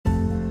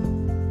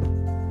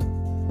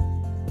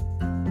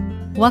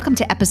Welcome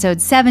to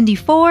episode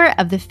 74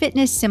 of the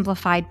Fitness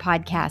Simplified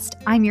podcast.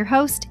 I'm your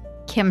host,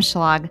 Kim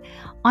Schlag.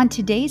 On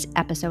today's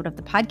episode of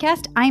the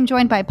podcast, I'm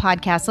joined by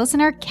podcast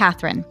listener,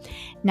 Catherine.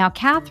 Now,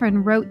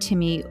 Catherine wrote to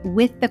me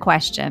with the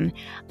question,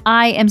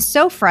 I am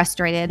so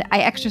frustrated. I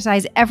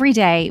exercise every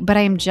day, but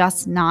I am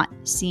just not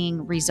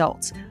seeing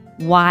results.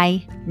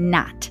 Why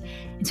not?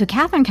 And so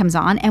Catherine comes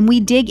on and we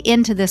dig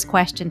into this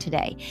question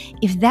today.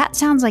 If that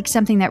sounds like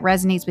something that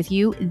resonates with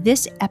you,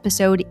 this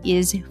episode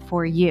is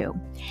for you.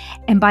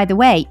 And by the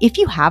way, if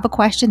you have a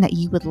question that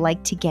you would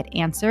like to get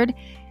answered,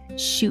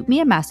 shoot me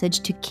a message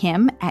to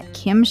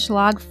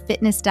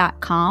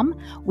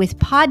kim@kimschlagfitness.com with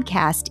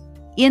podcast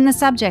in the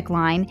subject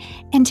line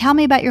and tell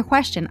me about your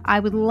question. I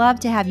would love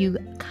to have you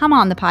come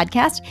on the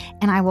podcast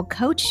and I will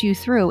coach you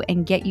through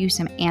and get you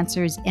some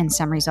answers and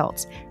some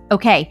results.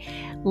 Okay,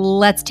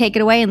 let's take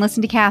it away and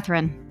listen to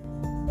Catherine.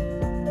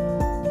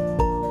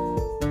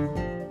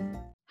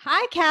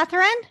 Hi,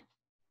 Catherine.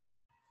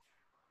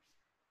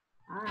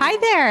 Hi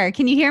there.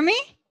 Can you hear me?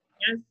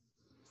 Yes.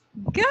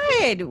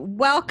 Good.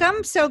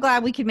 Welcome. So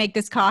glad we could make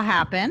this call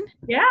happen.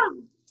 Yeah.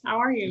 How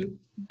are you?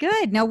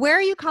 Good. Now, where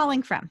are you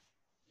calling from?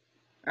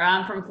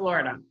 I'm from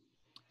Florida.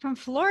 From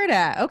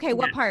Florida. Okay.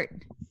 What part?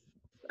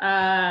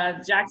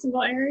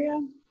 Jacksonville area.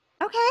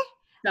 Okay.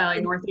 So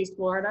like Northeast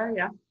Florida.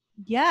 Yeah.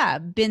 Yeah.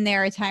 Been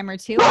there a time or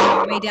two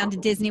on your way down to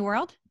Disney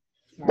World.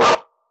 Is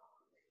that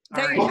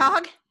your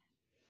dog?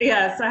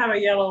 Yes. I have a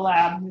yellow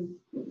lab.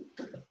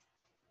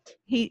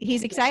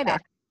 He's excited.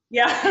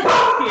 Yeah.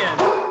 He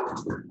is.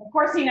 Of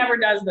course, he never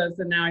does this,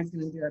 and now he's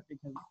going to do it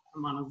because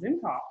I'm on a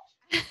Zoom call.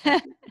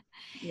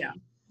 Yeah.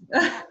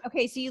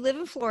 Okay, so you live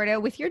in Florida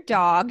with your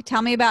dog.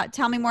 Tell me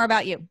more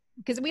about you,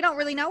 because we don't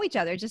really know each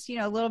other. Just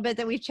a little bit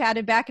that we've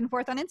chatted back and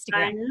forth on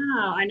Instagram. I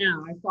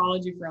know. I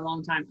followed you for a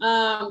long time.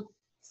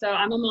 So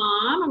I'm a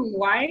mom. I'm a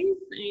wife,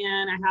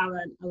 and I have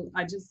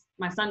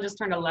my son just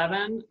turned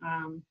 11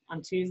 on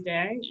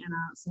Tuesday, and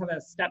I also have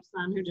a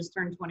stepson who just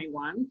turned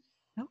 21.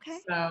 Okay.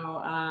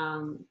 So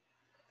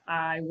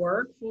I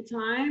work full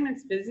time.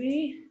 It's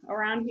busy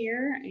around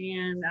here,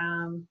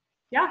 and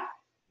yeah.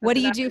 What do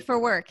you do for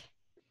work?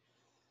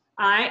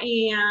 I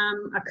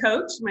am a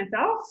coach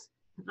myself.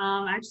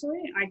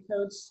 Actually, I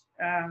coach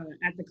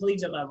at the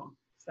collegiate level.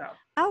 So.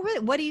 Oh,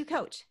 really? What do you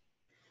coach?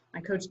 I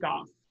coach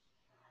golf.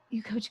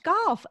 You coach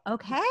golf.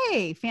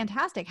 Okay,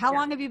 fantastic. How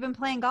long have you been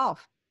playing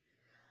golf?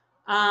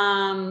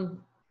 My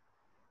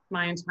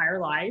entire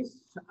life.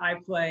 I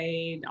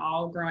played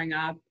all growing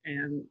up,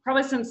 and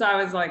probably since I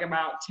was like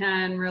about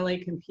 10, really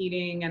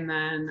competing. And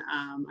then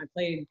I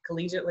played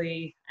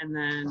collegiately, and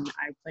then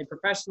I played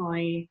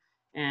professionally,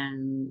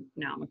 and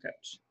now I'm a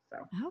coach.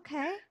 So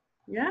okay,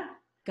 yeah,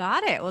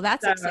 got it. Well,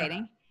 that's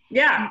exciting.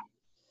 Yeah.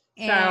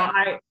 And so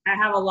I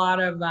have a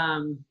lot of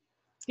so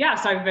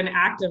I've been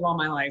active all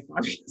my life,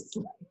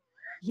 obviously.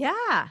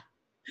 Yeah.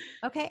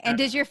 Okay. And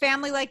does your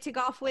family like to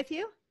golf with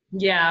you?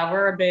 Yeah,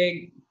 we're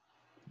a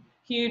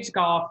huge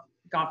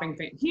golfing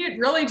fan.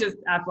 Really just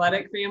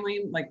athletic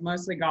family, like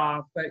mostly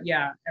golf. But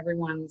yeah,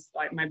 everyone's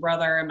like, my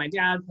brother and my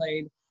dad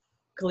played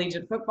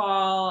collegiate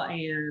football,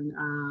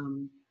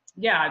 and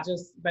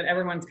but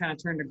everyone's kind of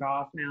turned to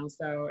golf now.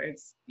 So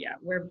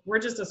we're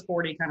just a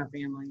sporty kind of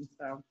family.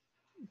 So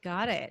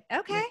got it.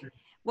 Okay.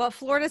 Well,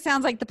 Florida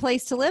sounds like the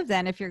place to live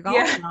then if you're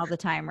golfing all the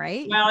time,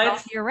 right? Well,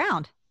 it's year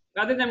round.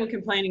 Other than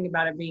complaining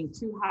about it being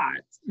too hot,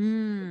 it's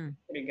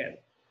pretty good.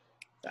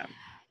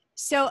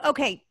 So,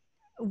 okay.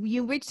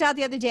 You reached out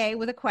the other day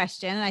with a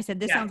question, and I said,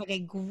 this sounds like a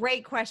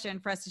great question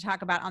for us to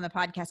talk about on the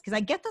podcast, because I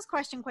get this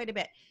question quite a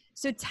bit.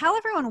 So tell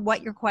everyone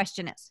what your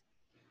question is.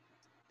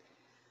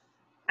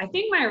 I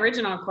think my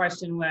original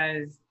question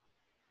was,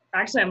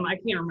 actually, I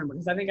can't remember,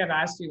 because I think I've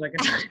asked you like a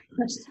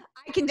question.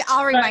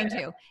 I'll remind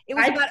you. It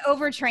was about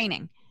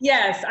overtraining.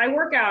 Yes. I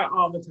work out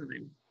all the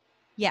time.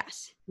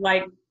 Yes.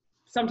 Like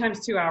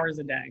sometimes 2 hours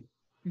a day.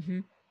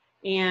 Mm-hmm.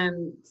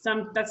 And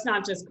that's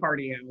not just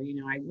cardio.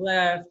 I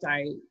lift,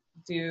 I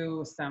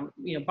do some,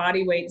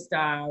 body weight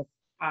stuff.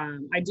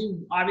 I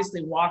do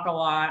obviously walk a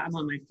lot. I'm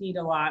on my feet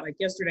a lot. Like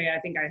yesterday, I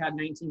think I had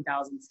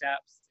 19,000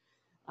 steps.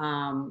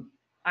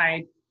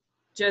 I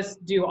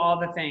just do all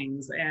the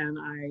things, and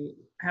I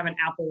have an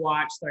Apple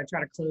Watch, so I try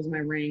to close my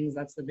rings.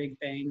 That's the big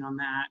thing on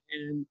that.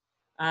 And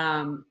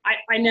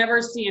I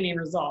never see any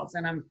results,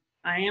 and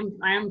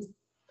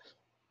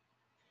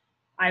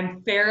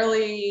I'm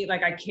fairly,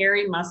 like, I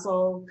carry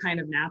muscle kind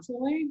of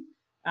naturally.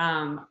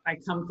 I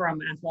come from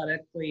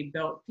athletically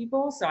built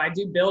people, so I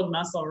do build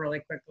muscle really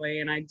quickly,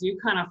 and I do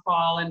kind of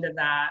fall into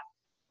that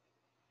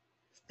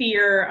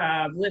fear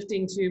of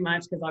lifting too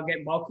much because I'll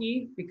get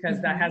bulky, because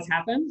that has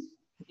happened.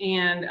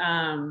 And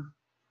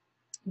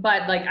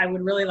but like I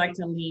would really like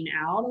to lean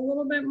out a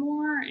little bit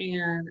more,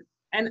 and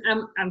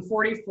I'm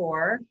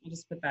 44. I'll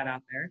just put that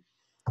out there.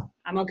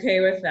 I'm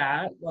okay with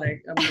that.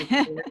 Like, I'm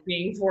okay with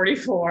being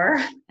 44.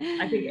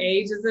 I think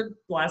age is a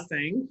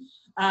blessing.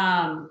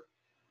 And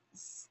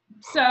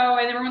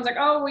everyone's like,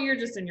 oh, well, you're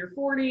just in your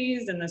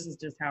 40s and this is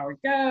just how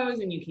it goes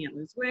and you can't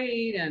lose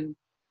weight. And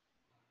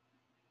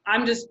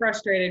I'm just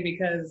frustrated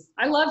because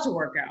I love to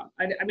work out.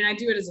 I mean, I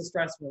do it as a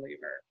stress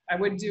reliever. I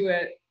would do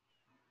it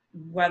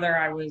whether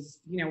I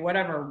was,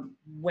 whatever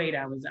weight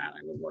I was at,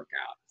 I would work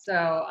out.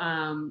 So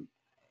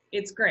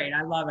it's great.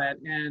 I love it.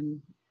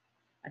 And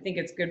I think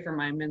it's good for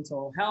my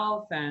mental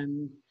health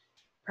and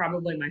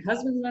probably my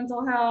husband's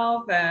mental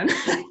health. And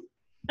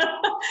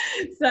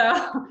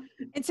so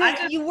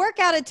you work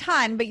out a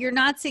ton, but you're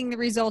not seeing the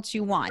results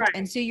you want. Right.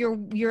 And so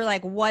you're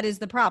like, what is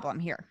the problem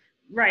here?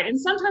 Right. And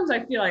sometimes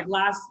I feel like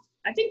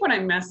I think when I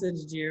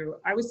messaged you,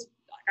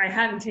 I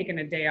hadn't taken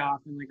a day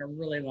off in like a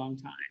really long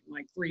time,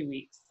 like 3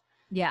 weeks.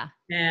 Yeah.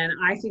 And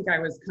I think I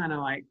was kind of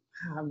like,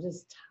 I'm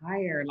just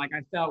tired. Like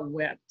I felt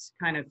whipped,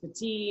 kind of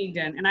fatigued.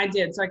 And I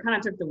did. So I kind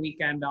of took the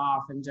weekend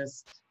off and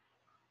just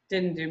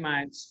didn't do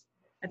much.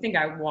 I think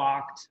I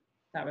walked.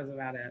 That was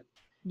about it.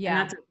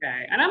 Yeah. And that's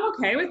okay. And I'm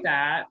okay with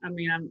that. I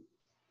mean,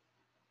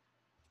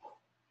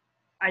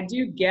 I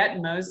do get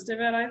most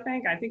of it, I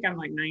think. I think I'm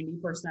like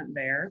 90%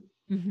 there.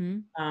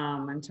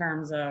 In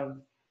terms of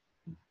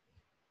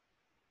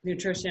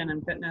nutrition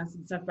and fitness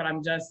and stuff, but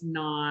I'm just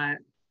not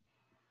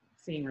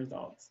seeing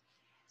results.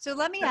 So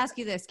let me ask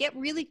you this. Get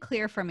really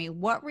clear for me.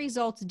 What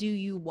results do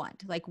you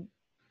want? Like,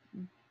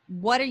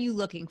 what are you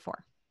looking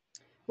for?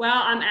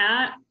 Well,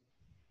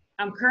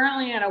 I'm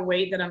currently at a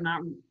weight that I'm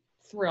not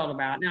thrilled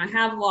about. Now I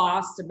have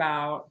lost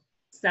about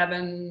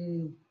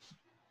 7.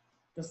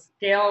 The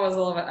scale was a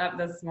little bit up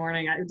this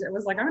morning. It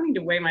was like, I don't need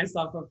to weigh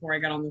myself before I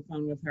got on the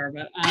phone with her,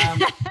 but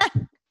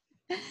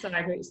so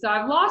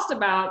I've lost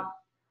about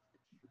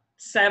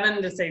 7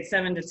 to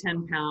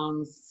 10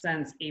 pounds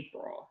since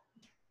April.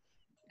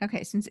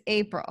 Okay, since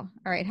April.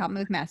 All right, help me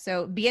with math.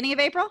 So beginning of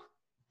April?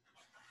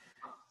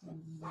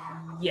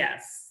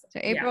 Yes. So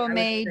April,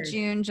 May,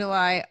 June,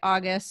 July,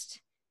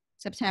 August,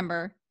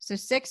 September. So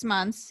 6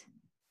 months,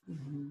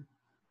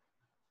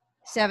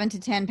 7 to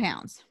 10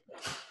 pounds.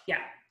 Yeah.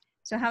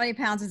 So how many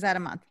pounds is that a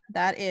month?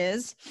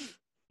 It's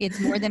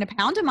more than a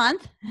pound a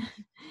month.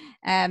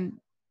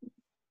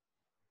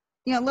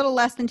 A little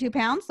less than 2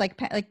 pounds, like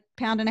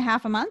pound and a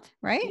half a month,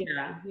 right?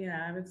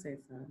 Yeah, I would say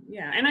so.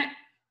 Yeah.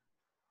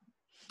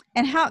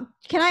 And how,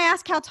 can I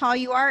ask how tall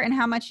you are and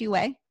how much you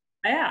weigh?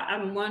 Yeah,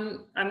 I'm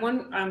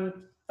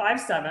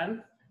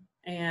 5'7",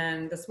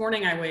 and this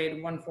morning I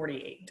weighed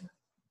 148. Okay.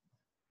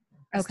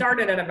 I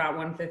started at about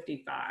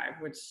 155,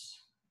 which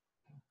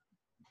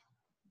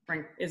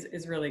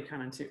is really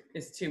kind of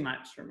too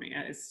much for me.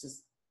 It's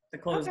just the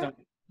clothes don't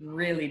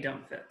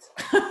fit.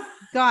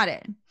 Got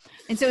it.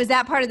 And so is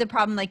that part of the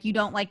problem? Like you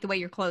don't like the way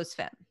your clothes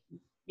fit?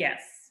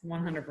 Yes,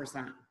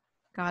 100%.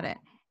 Got it.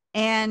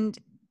 And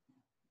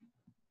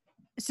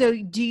so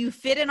do you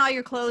fit in all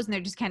your clothes and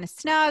they're just kind of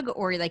snug,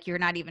 or like you're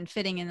not even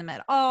fitting in them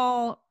at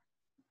all?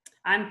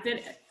 I'm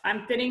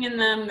fitting in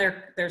them.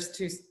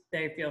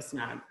 They feel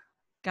snug.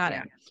 Got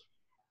it.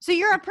 So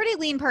you're a pretty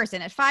lean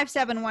person at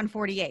 5'7",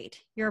 148.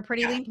 You're a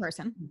pretty lean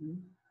person.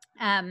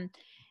 Mm-hmm.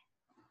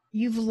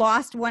 You've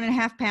lost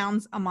 1.5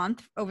 pounds a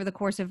month over the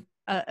course of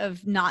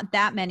not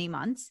that many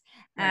months.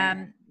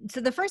 So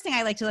the first thing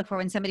I like to look for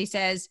when somebody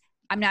says,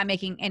 I'm not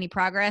making any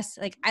progress,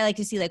 like I like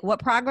to see like what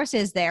progress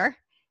is there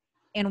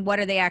and what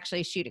are they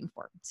actually shooting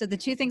for? So the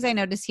 2 things I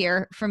notice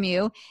here from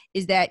you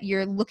is that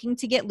you're looking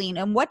to get lean.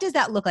 And what does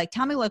that look like?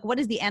 Tell me, like, what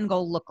does the end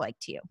goal look like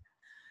to you?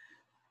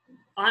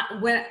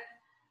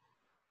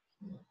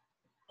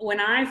 When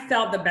I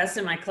felt the best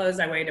in my clothes,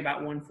 I weighed about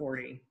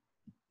 140.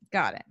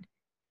 Got it.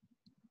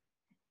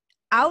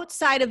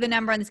 Outside of the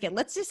number on the scale,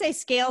 let's just say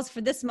scales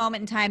for this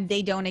moment in time,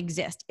 they don't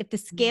exist. If the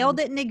scale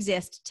didn't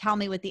exist, tell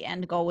me what the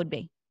end goal would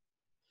be.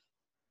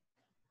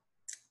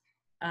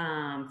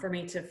 For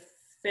me to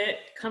fit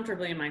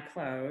comfortably in my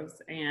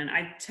clothes. And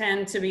I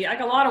tend to be, like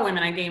a lot of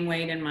women, I gain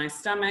weight in my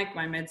stomach,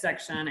 my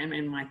midsection, and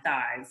in my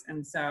thighs.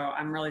 And so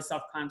I'm really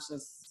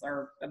self-conscious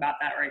about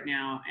that right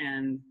now.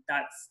 And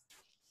I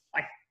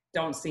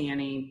don't see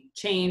any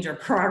change or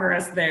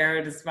progress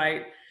there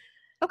despite,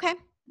 I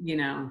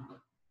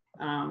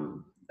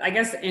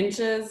guess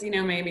inches,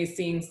 maybe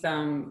seeing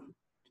some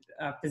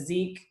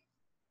physique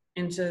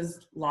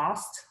inches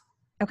lost.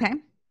 Okay.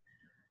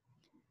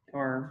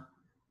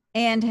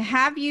 And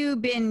have you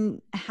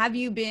been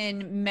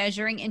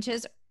measuring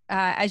inches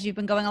as you've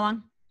been going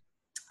along?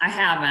 I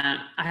haven't.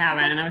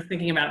 And I was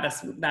thinking about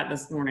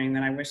this morning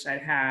that I wish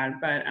I'd had,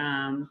 but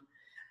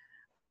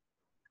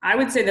I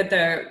would say that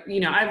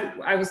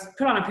I was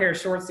put on a pair of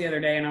shorts the other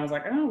day and I was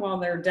like, oh, well,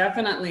 they're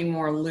definitely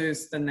more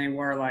loose than they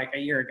were like a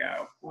year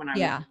ago when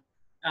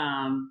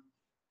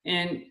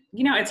and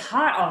it's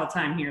hot all the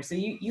time here. So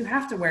you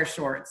have to wear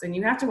shorts and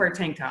you have to wear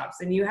tank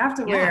tops and you have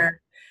to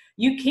wear,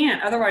 you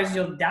can't, otherwise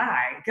you'll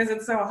die because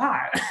it's so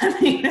hot. I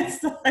mean,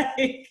 it's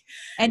like.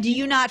 And do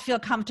you not feel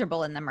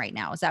comfortable in them right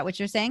now? Is that what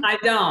you're saying? I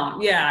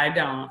don't. Yeah, I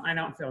don't. I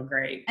don't feel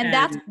great. And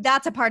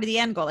that's a part of the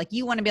end goal. Like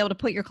you want to be able to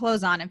put your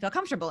clothes on and feel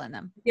comfortable in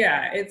them.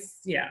 Yeah, it's.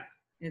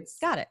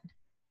 Got it.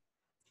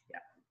 Yeah.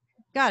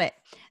 Got it.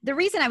 The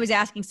reason I was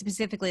asking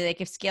specifically,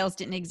 like if scales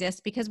didn't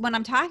exist, because when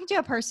I'm talking to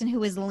a person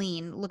who is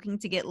lean, looking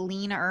to get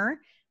leaner,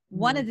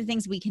 one of the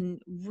things we can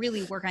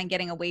really work on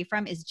getting away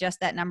from is just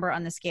that number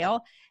on the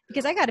scale.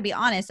 Because I got to be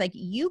honest, like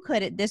you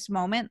could at this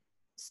moment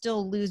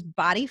still lose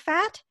body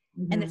fat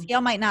and the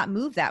scale might not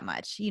move that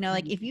much. You know,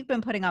 like if you've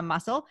been putting on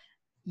muscle,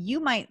 you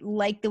might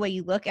like the way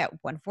you look at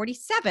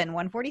 147,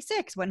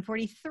 146,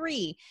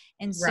 143.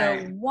 And so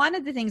one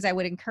of the things I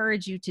would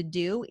encourage you to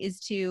do is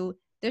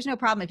there's no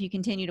problem if you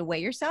continue to weigh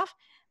yourself,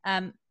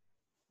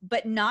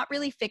 but not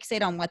really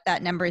fixate on what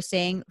that number is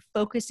saying,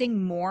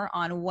 focusing more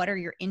on what are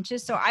your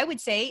inches. So I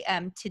would say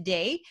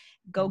today,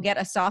 go get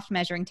a soft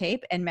measuring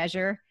tape and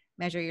measure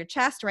your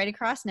chest right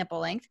across nipple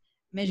length,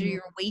 measure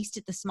your waist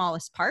at the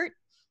smallest part,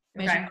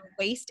 measure your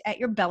waist at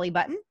your belly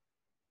button,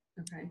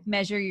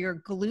 measure your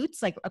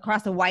glutes, like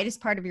across the widest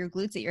part of your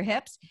glutes at your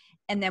hips,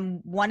 and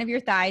then one of your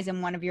thighs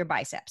and one of your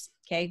biceps.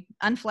 Okay.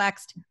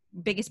 Unflexed,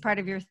 biggest part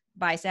of your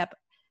bicep,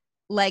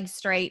 legs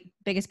straight,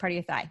 biggest part of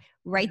your thigh.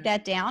 Write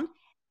that down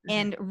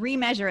and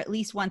remeasure at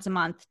least once a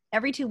month,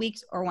 every 2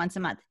 weeks or once a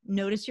month.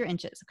 Notice your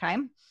inches. Okay.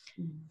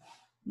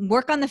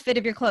 Work on the fit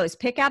of your clothes.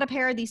 Pick out a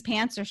pair of these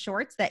pants or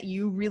shorts that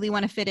you really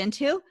want to fit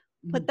into,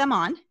 put them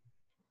on.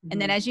 And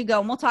then as you go,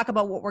 and we'll talk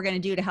about what we're going to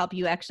do to help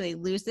you actually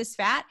lose this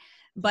fat.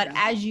 But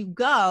as you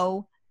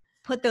go,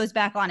 put those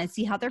back on and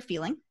see how they're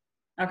feeling.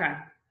 Okay.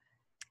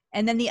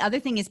 And then the other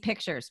thing is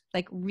pictures,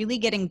 like really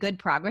getting good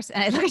progress.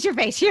 And I look at your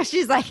face here.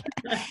 She's like,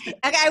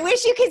 I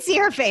wish you could see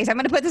her face. I'm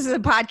going to put this as a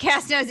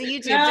podcast now as a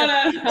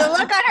YouTube. The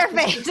look on her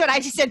face when I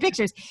just said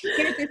pictures.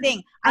 Here's the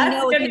thing. I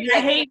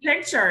hate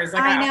pictures.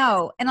 Like, I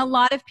know. And a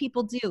lot of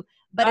people do.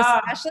 But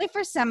especially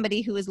for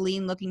somebody who is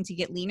lean, looking to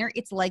get leaner,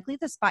 it's likely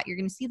the spot you're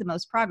going to see the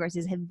most progress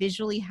is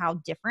visually how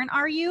different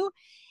are you?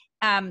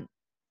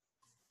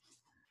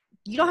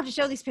 You don't have to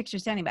show these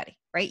pictures to anybody,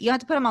 right? You don't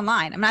have to put them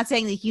online. I'm not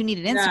saying that you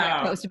need an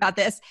Instagram post about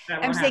this.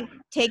 I'm saying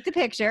take the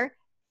picture,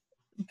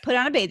 put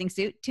on a bathing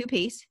suit,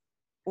 2-piece,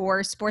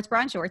 or sports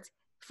bra and shorts,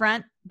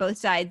 front, both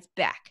sides,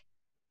 back.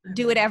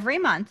 Do it every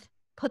month.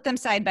 Put them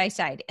side by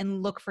side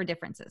and look for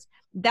differences.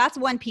 That's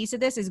one piece of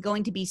this is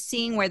going to be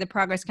seeing where the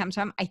progress comes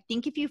from. I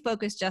think if you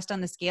focus just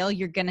on the scale,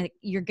 you're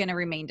gonna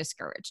remain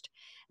discouraged.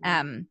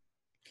 I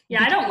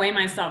don't weigh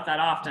myself that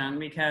often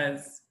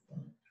because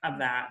of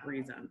that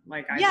reason.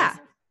 Like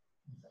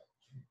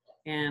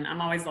and I'm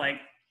always like,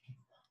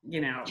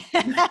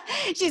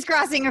 she's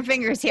crossing her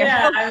fingers here,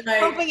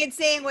 hoping it's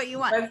saying what you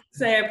want. Let's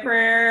say a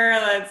prayer.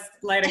 Let's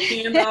light a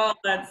candle.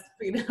 Let's,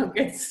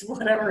 it's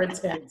whatever it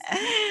takes.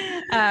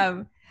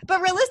 But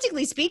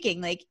realistically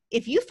speaking, like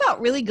if you felt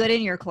really good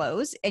in your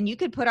clothes and you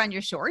could put on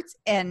your shorts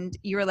and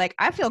you were like,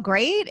 I feel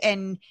great.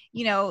 And,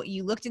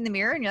 you looked in the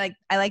mirror and you're like,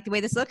 I like the way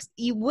this looks.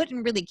 You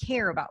wouldn't really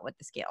care about what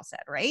the scale said,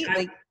 right?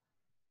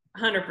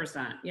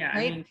 100%. Yeah.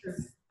 Right?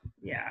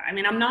 I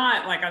mean, I'm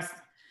not like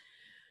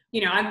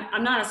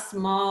I'm not a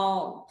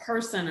small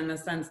person in the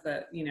sense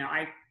that,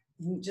 I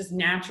just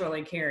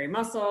naturally carry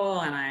muscle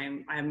and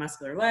I have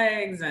muscular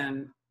legs.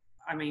 And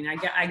I mean,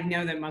 I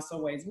know that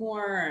muscle weighs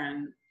more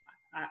and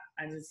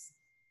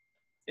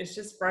it's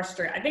just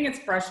frustrating. I think it's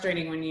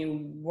frustrating when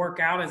you work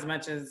out as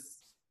much as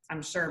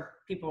I'm sure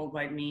people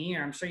like me,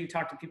 or I'm sure you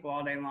talk to people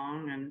all day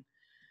long and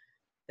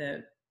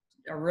that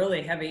are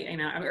really heavy,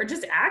 or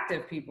just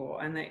active people.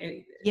 And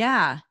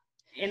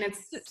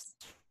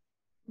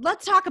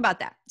let's talk about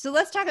that. So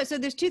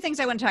there's two things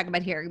I want to talk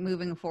about here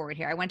moving forward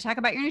here. I want to talk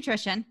about your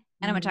nutrition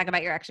and I want to talk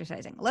about your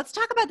exercising. Let's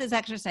talk about this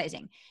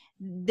exercising.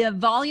 The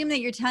volume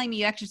that you're telling me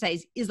you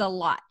exercise is a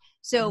lot.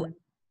 So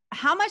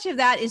how much of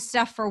that is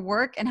stuff for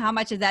work and how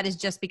much of that is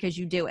just because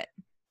you do it?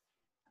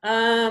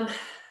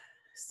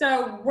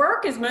 So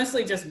work is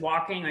mostly just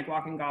walking, like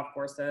walking golf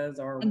courses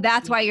and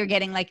that's why you're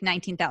getting like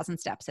 19,000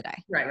 steps a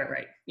day.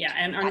 Right. Yeah.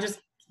 And I'm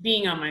just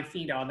being on my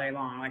feet all day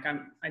long. Like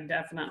I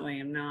definitely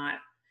am not.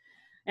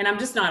 And I'm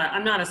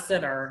not a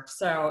sitter.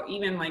 So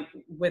even like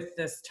with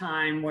this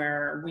time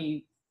where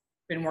we've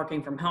been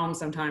working from home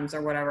sometimes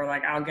or whatever,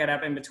 like I'll get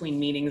up in between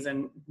meetings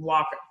and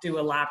do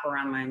a lap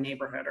around my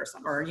neighborhood or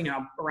something, or,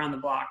 around the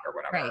block or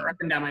whatever, or up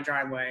and down my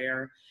driveway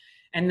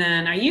and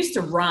then I used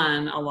to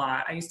run a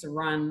lot. I used to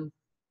run.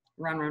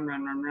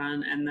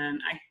 And then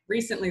I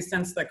recently,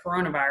 since the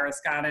coronavirus,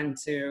 got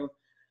into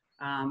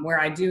where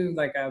I do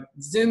like a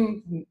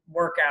Zoom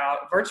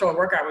virtual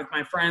workout with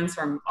my friends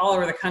from all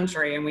over the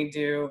country. And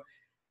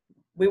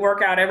we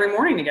work out every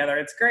morning together.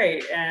 It's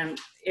great. And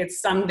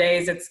some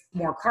days it's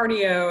more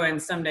cardio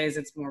and some days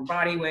it's more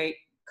body weight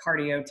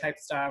cardio type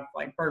stuff,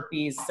 like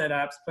burpees,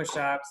 sit-ups,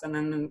 push-ups. And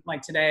then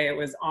like today it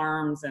was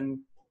arms and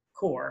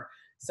core.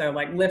 So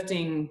like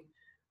lifting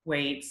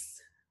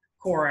weights,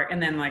 core,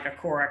 and then like a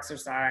core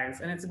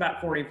exercise. And it's about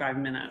 45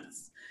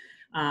 minutes.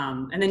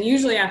 And then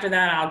usually after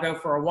that, I'll go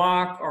for a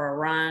walk or a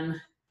run.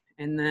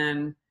 And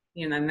then,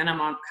 and then I'm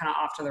kind of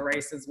off to the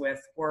races with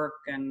work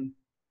and,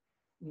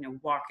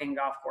 walking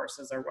golf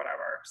courses or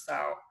whatever. So,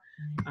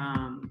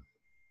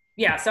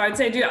 so I'd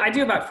say I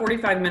do about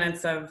 45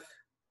 minutes of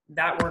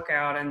that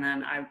workout. And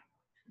then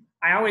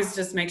I always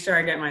just make sure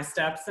I get my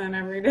steps in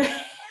every day.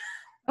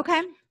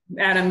 Okay.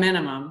 At a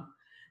minimum.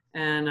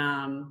 And,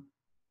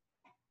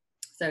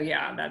 So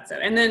yeah, that's it.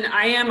 And then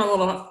I am a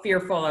little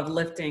fearful of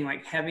lifting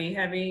like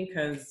heavy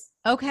because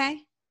Okay.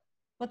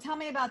 Well, tell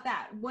me about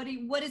that. What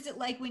is it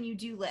like when you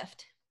do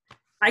lift?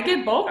 I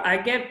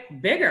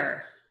get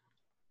bigger.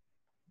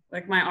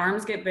 Like my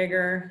arms get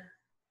bigger.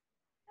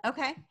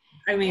 Okay.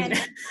 I mean,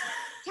 And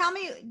tell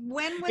me,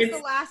 when was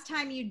the last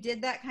time you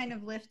did that kind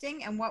of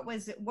lifting, and what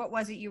was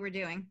it you were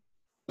doing?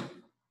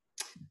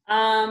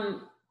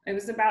 it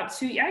was about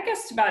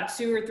about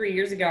 2 or 3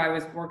 years ago. I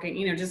was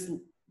working, just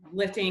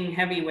lifting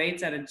heavy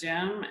weights at a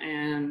gym,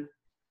 and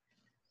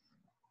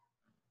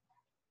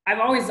I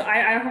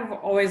have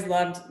always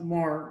loved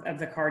more of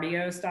the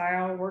cardio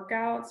style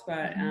workouts,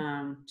 but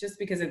just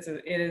because it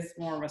is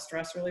more of a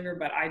stress reliever.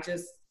 But I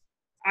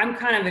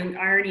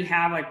already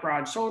have like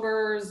broad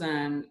shoulders,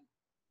 and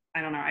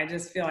I don't know. I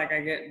just feel like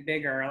I get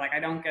bigger. Like I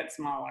don't get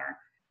smaller.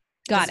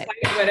 Got it.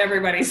 Despite what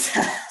everybody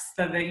says,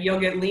 that you'll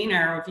get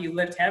leaner if you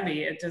lift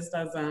heavy. It just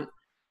doesn't.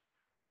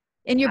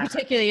 And you're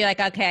particularly like,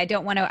 okay, I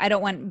don't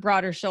want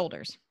broader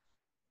shoulders.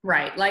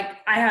 Right. Like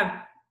I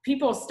have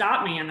people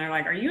stop me and they're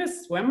like, "Are you a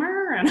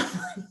swimmer?" And I'm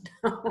like,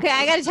 "No." Okay,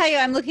 I got to tell you,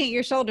 I'm looking at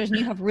your shoulders, and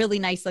you have really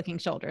nice looking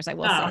shoulders. I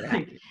will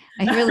say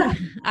that.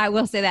 I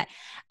will say that.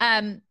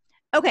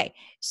 Okay,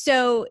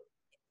 so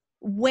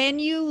when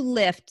you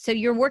lift, so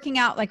you're working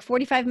out like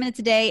 45 minutes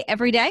a day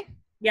every day?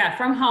 Yeah,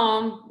 from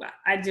home.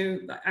 I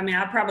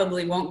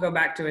probably won't go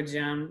back to a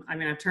gym.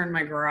 I've turned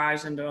my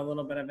garage into a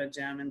little bit of a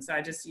gym. And so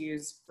I just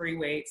use free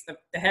weights. The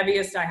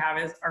heaviest I have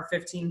are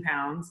 15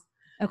 pounds.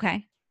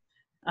 Okay.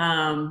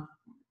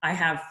 I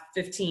have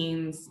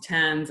 15s,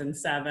 10s, and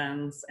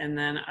 7s. And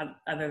then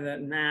other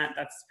than that,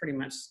 that's pretty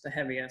much the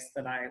heaviest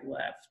that I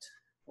lift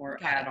or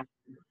add on.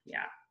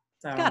 Yeah.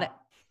 So. Got it.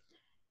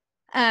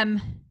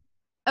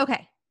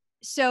 Okay.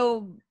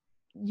 So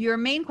your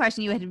main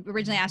question you had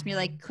originally asked me,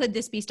 like, could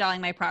this be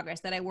stalling my progress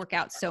that I work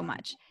out so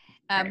much?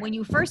 When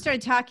you first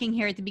started talking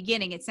here at the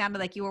beginning, it sounded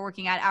like you were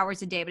working out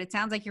hours a day, but it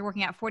sounds like you're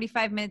working out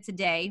 45 minutes a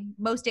day,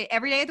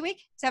 every day of the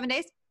week, 7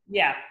 days?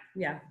 Yeah.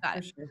 Yeah.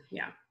 For sure.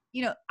 Yeah.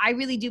 I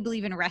really do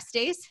believe in rest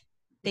days.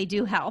 They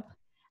do help.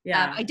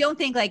 Yeah. I don't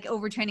think like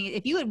overtraining.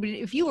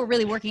 If you were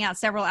really working out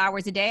several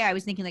hours a day, I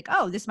was thinking like,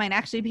 oh, this might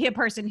actually be a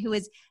person who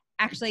is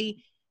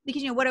actually,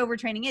 because what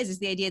overtraining is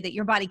the idea that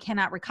your body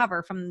cannot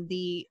recover from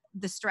the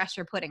stress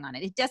you're putting on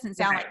it. It doesn't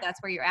sound like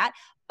that's where you're at.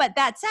 But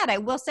that said, I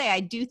will say, I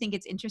do think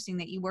it's interesting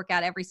that you work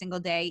out every single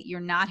day. You're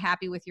not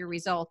happy with your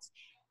results.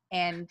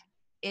 And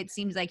it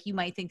seems like you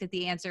might think that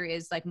the answer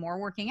is like more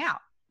working out.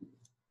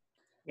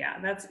 Yeah,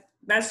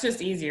 that's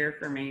just easier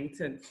for me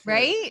to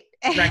right?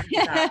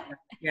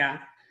 Yeah.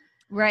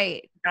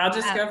 Right. I'll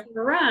just go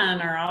for a run,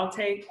 or I'll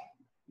take,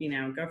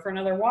 go for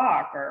another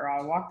walk, or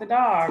I'll walk the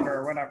dog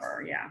or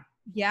whatever. Yeah.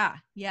 Yeah.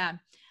 Yeah.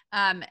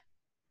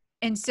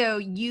 And so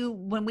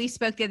when we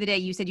spoke the other day,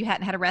 you said you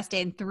hadn't had a rest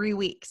day in 3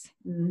 weeks.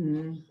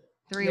 Mm-hmm.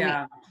 3 weeks.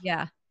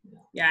 Yeah.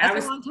 Yeah.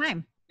 That's a long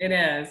time. It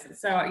is.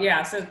 So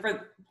yeah. So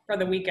for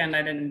the weekend,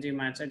 I didn't do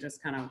much. I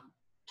just kind of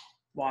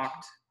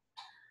walked.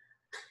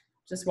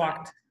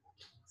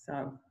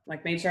 So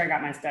like made sure I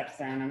got my steps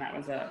in, and that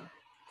was it.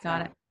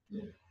 Got it.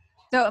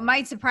 So it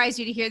might surprise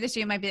you to hear this.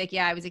 You might be like,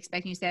 yeah, I was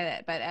expecting you to say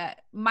that. But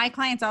my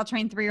clients all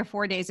train 3 or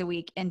 4 days a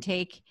week and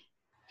take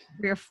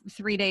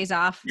 3 days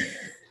off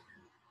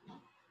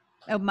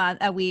a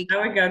week.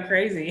 I would go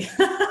crazy.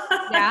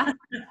 Yeah.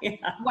 Yeah.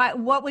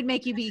 What would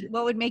make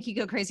you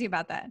go crazy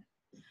about that?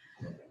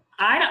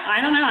 I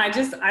don't know.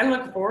 I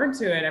look forward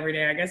to it every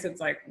day. I guess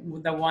it's like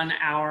the 1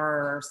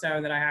 hour or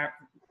so that I have,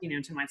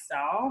 to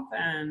myself,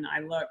 and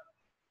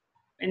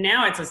and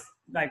now it's just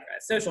like a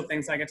social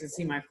thing. So I get to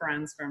see my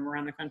friends from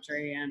around the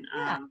country, and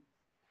I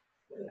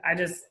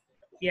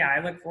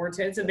look forward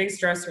to it. It's a big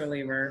stress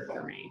reliever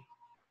for me.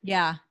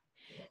 Yeah.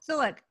 So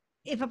look,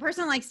 if a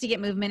person likes to get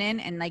movement in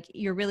and like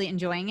you're really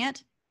enjoying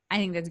it, I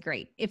think that's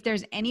great. If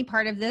there's any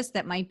part of this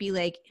that might be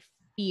like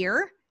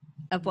fear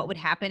of what would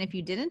happen if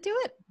you didn't do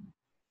it,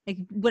 like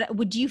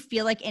would you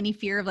feel like any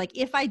fear of like,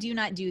 if I do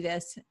not do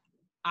this,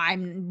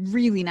 I'm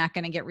really not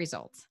going to get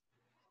results?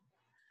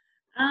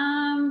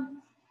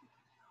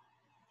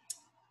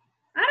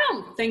 I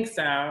don't think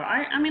so.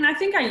 I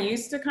think I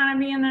used to kind of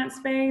be in that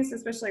space,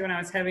 especially when I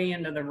was heavy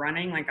into the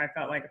running. Like I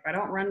felt like if I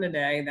don't run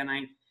today, then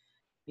I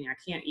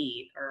can't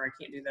eat, or I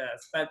can't do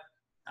this. But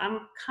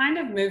I'm kind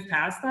of moved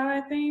past that.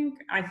 I think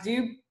I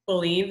do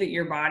believe that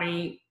your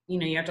body,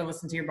 you have to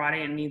listen to your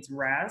body and needs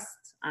rest.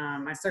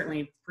 I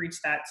certainly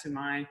preach that to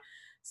my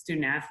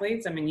student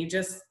athletes. You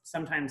just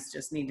sometimes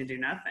just need to do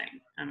nothing.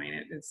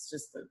 It's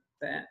just a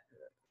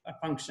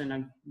function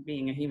of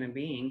being a human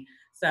being.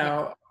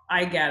 So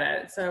I get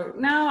it. So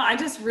no, I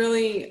just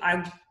really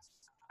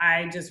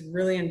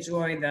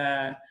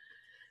enjoy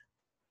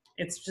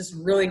it's just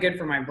really good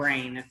for my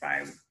brain if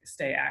I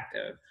stay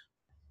active.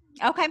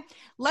 Okay.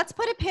 Let's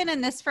put a pin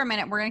in this for a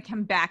minute. We're going to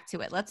come back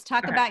to it. Let's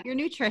talk about your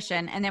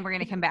nutrition, and then we're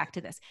going to come back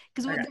to this.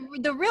 Because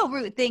the real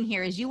root thing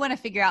here is you want to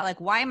figure out like,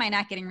 why am I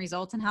not getting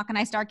results and how can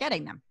I start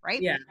getting them?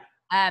 Right. Yeah.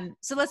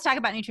 So let's talk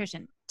about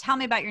nutrition. Tell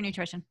me about your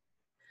nutrition.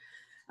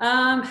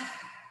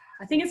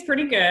 I think it's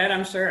pretty good.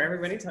 I'm sure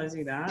everybody tells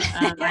you that.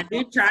 I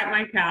do track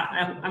my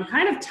I'm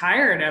kind of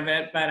tired of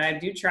it, but I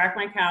do track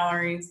my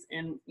calories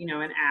in,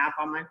 an app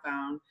on my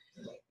phone.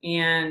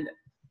 And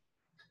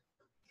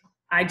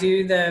I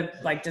do the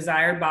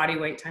desired body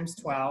weight times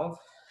 12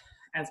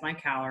 as my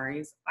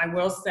calories. I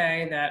will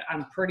say that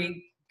I'm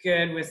pretty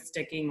good with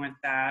sticking with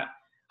that.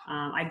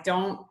 I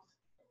don't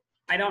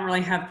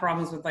really have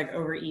problems with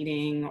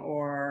overeating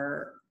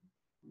or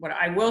what.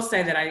 I will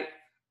say that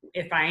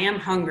if I am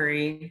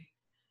hungry,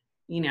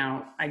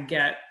 I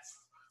get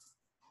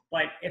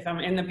if I'm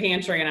in the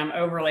pantry and I'm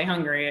overly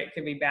hungry, it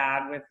could be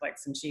bad with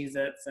some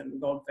Cheez-Its and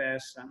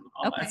Goldfish and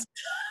all that stuff.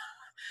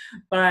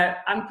 But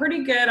I'm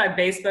pretty good. I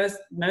base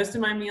most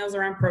of my meals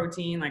around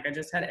protein. I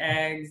just had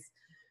eggs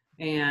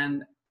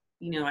and,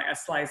 a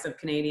slice of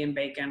Canadian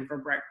bacon for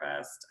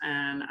breakfast.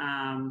 And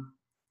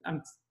I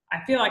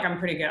feel like I'm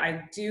pretty good.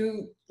 I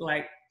do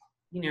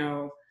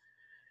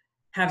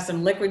have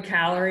some liquid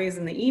calories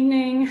in the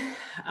evening.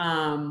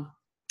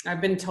 I've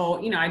been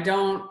told,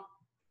 I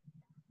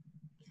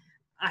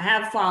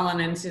have fallen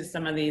into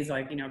some of these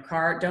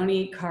don't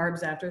eat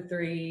carbs after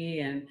 3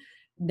 and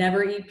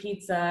never eat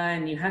pizza,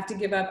 and you have to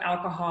give up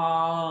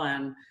alcohol,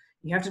 and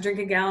you have to drink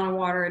a gallon of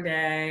water a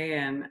day.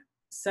 And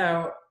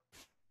so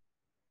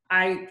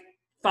I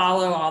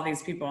follow all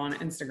these people on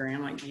Instagram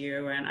like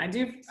you, and I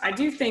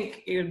do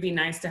think it would be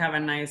nice to have a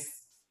nice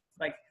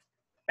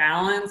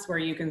balance where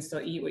you can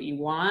still eat what you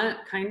want,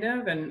 kind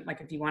of, and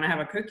if you want to have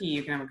a cookie,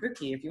 you can have a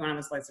cookie. If you want to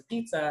have a slice of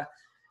pizza.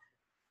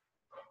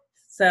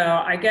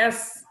 So I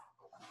guess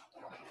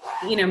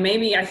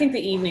maybe I think the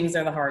evenings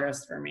are the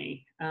hardest for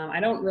me. I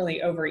don't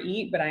really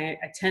overeat, but I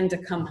tend to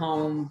come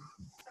home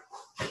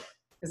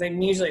because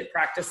I'm usually at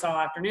practice all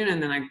afternoon,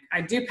 and then I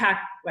do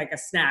pack a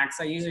snack.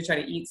 So I usually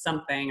try to eat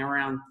something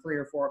around 3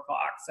 or 4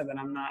 o'clock so that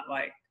I'm not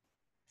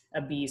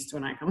a beast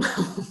when I come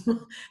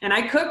home. And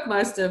I cook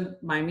most of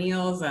my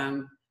meals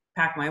and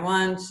pack my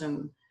lunch,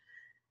 and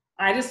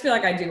I just feel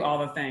like I do all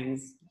the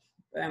things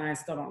and I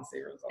still don't see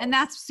results. And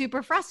that's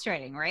super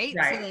frustrating, right?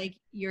 Right.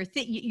 So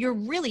you're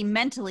really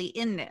mentally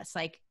in this,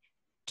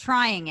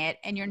 trying it,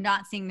 and you're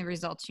not seeing the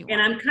results you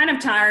want. And I'm kind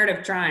of tired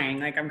of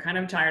trying. I'm kind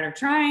of tired of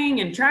trying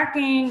and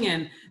tracking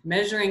and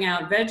measuring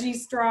out veggie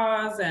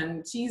straws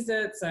and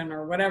Cheez-Its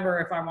or whatever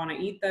if I want to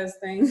eat those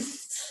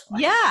things.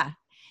 Yeah.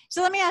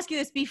 So let me ask you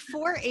this: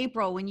 before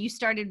April, when you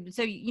started,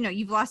 so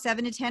you've lost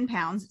 7 to 10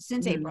 pounds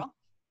since April,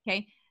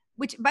 okay?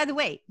 Which, by the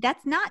way,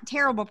 that's not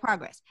terrible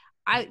progress.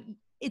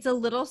 It's a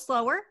little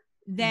slower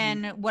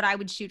than what I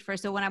would shoot for.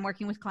 So when I'm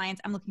working with clients,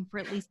 I'm looking for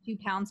at least 2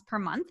 pounds per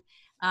month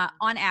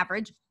on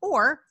average,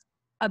 or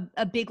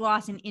a big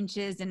loss in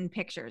inches and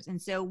pictures.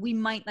 And so we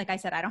might, like I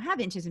said, I don't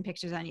have inches and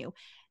pictures on you.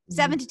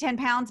 7 to 10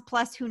 pounds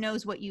plus who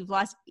knows what you've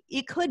lost.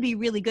 It could be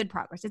really good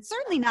progress. It's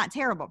certainly not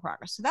terrible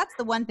progress. So that's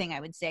the one thing I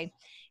would say,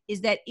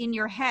 is that in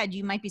your head,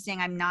 you might be saying,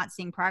 I'm not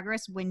seeing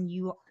progress, when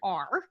you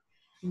are,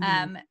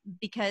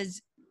 because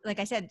like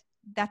I said,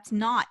 that's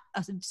not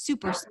a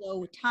super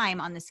slow time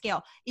on the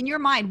scale. In your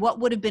mind, what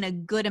would have been a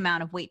good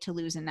amount of weight to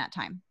lose in that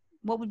time?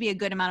 What would be a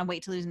good amount of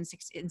weight to lose in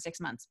 6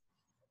 months?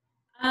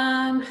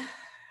 I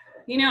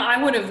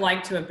would have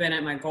liked to have been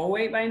at my goal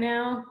weight by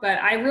now, but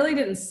I really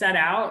didn't set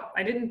out.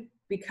 I didn't,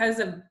 because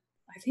of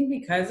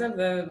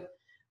the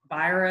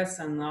virus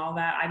and all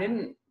that,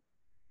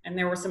 and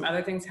there were some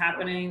other things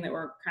happening that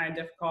were kind of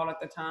difficult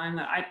at the time,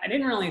 that I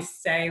didn't really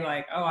say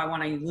I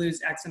want to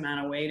lose X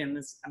amount of weight in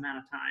this amount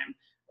of time.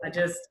 I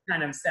just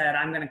kind of said,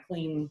 I'm going to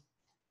clean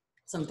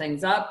some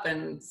things up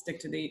and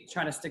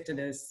try to stick to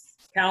this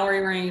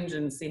calorie range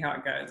and see how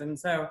it goes. And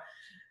so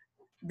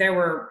there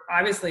were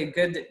obviously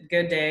good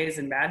days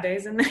and bad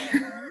days in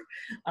there.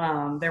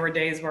 There were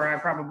days where I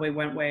probably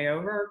went way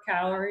over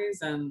calories,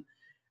 but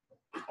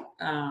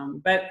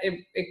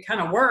it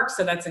kind of works.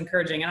 So that's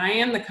encouraging.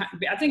 And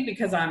I think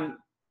because I'm,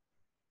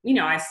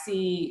 I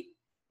see,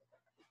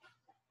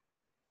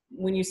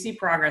 when you see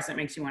progress, it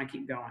makes you want to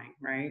keep going.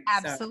 Right.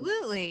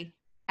 Absolutely.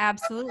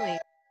 Absolutely.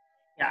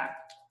 Yeah.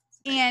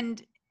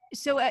 And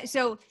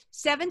so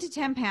 7 to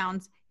 10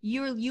 pounds,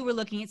 you were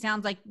looking, it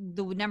sounds like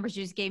the numbers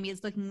you just gave me,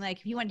 it's looking like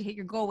if you wanted to hit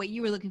your goal weight,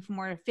 you were looking for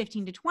more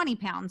 15 to 20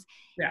 pounds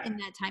in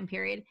that time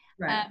period.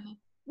 Right.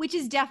 Which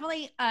is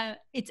definitely,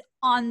 it's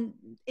on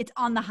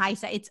the high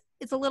side.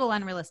 It's a little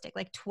unrealistic.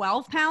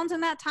 12 pounds in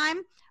that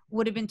time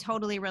would have been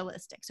totally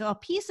realistic. So a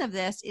piece of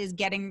this is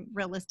getting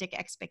realistic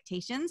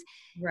expectations.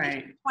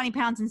 Right. 20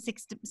 pounds in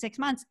 6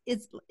 months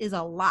is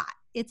a lot.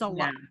 It's a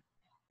lot.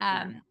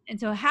 And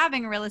so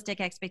having realistic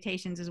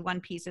expectations is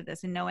one piece of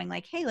this, and knowing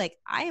hey,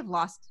 I have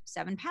lost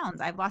 7 pounds.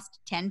 I've lost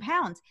 10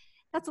 pounds.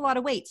 That's a lot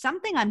of weight.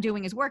 Something I'm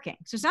doing is working.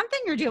 So something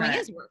you're doing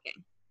is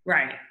working.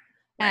 Right.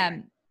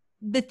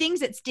 The things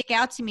that stick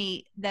out to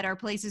me that are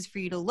places for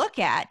you to look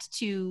at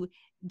to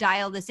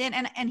dial this in.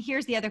 And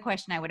here's the other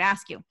question I would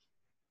ask you.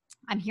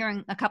 I'm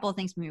hearing a couple of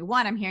things from you.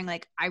 One, I'm hearing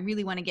I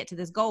really want to get to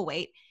this goal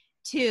weight.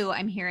 2,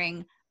 I'm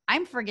hearing,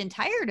 I'm friggin'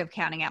 tired of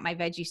counting out my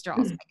veggie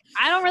straws.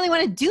 I don't really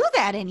want to do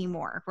that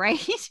anymore,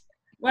 right?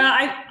 Well,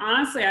 I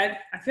honestly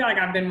feel like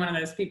I've been one of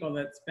those people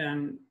that's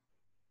been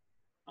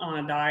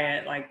on a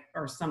diet, like,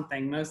 or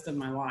something most of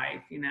my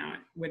life, you know,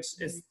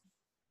 which is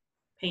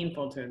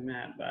painful to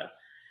admit, but.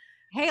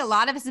 Hey, a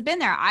lot of us have been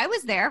there. I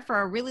was there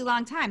for a really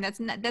long time.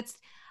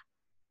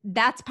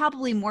 That's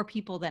probably more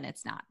people than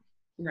it's not.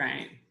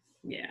 Right.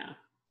 Yeah.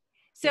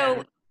 So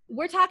Yeah.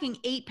 we're talking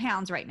 8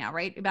 pounds right now,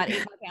 right? About 8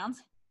 more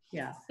pounds.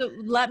 Yeah. So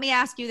let me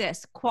ask you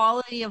this,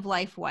 quality of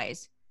life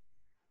wise,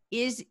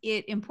 is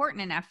it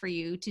important enough for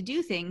you to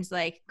do things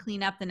like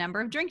clean up the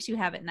number of drinks you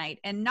have at night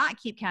and not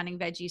keep counting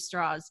veggie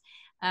straws?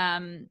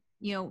 You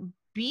know,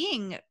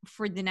 being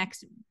for the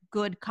next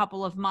good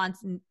couple of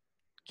months and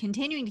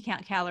continuing to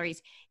count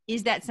calories,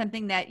 is that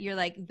something that you're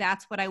like,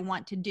 that's what I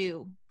want to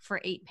do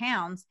for 8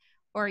 pounds?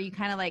 Or are you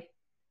kind of like,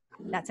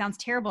 that sounds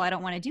terrible, I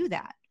don't want to do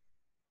that?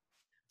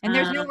 And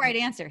there's no right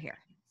answer here.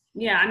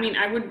 Yeah, I mean,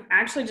 I would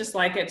actually just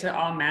like it to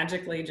all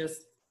magically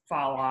just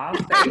fall off.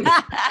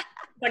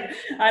 Like,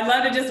 I'd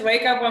love to just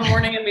wake up one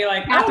morning and be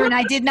like, Catherine,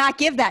 I did not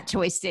give that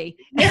choice, D.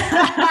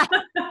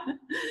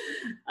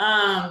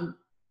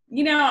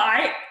 You know,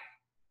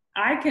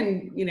 I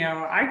can, you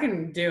know, I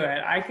can do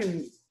it. I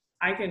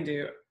can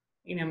do,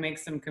 you know, make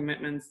some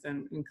commitments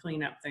and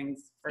clean up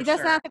things for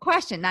That's sure. not the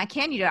question. Not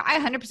can you do it? I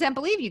 100%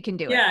 believe you can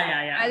do it.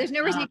 Yeah. There's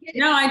no reason you can't.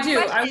 No, I do.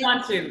 I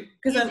want to,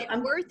 because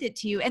I'm worth it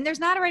to you. And there's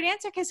not a right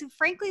answer, because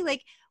frankly,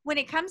 like when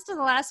it comes to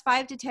the last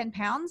 5 to 10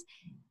 pounds,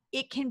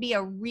 it can be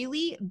a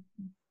really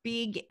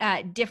big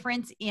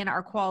difference in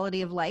our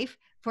quality of life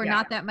for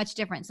not that much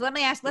difference. So let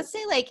me ask, let's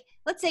say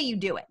you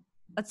do it.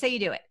 Let's say you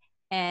do it.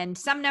 And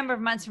some number of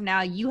months from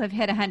now, you have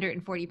hit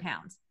 140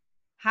 pounds.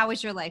 How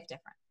is your life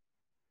different?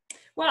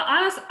 Well,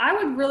 honestly,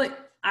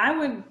 I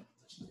would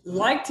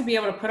like to be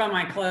able to put on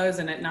my clothes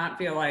and it not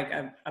feel like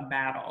a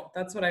battle.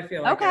 That's what I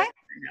feel like. Okay.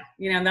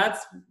 You know,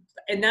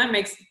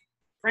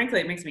 frankly,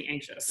 it makes me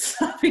anxious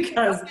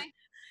because,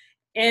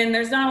 and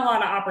there's not a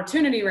lot of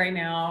opportunity right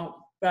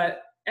now,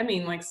 but I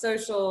mean, like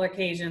social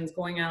occasions,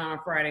 going out on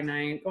a Friday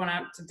night, going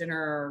out to dinner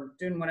or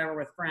doing whatever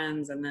with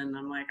friends. And then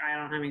I'm like, I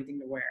don't have anything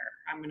to wear.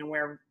 I'm going to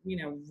wear, you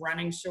know,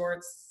 running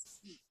shorts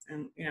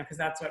and, you know, cause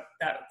that's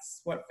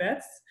what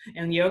fits,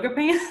 and yoga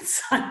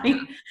pants. I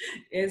mean,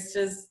 it's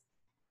just,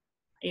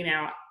 you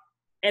know,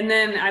 and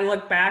then I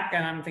look back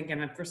and I'm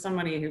thinking, for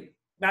somebody who,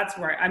 that's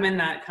where I'm in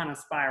that kind of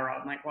spiral.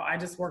 I'm like, well, I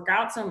just work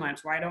out so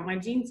much. Why don't my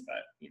jeans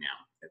fit? You know,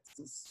 it's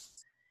just.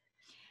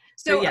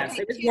 So yes,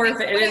 it is worth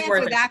it. It is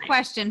worth it. That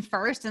question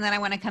first, and then I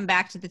want to come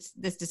back to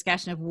this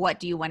discussion of what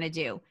do you want to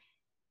do.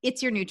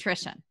 It's your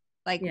nutrition.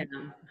 Like, yeah,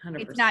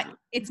 100%.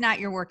 It's not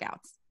your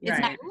workouts. It's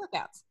not your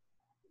workouts.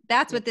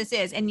 That's what this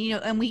is. And, you know,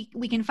 and we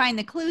can find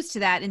the clues to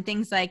that in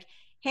things like,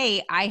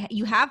 hey,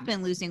 you have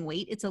been losing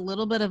weight. It's a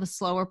little bit of a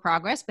slower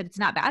progress, but it's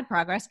not bad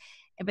progress.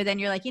 But then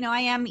you're like, you know,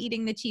 I am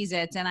eating the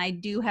Cheez-Its and I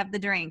do have the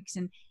drinks,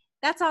 and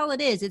that's all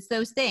it is. It's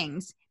those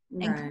things.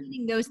 And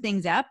cleaning those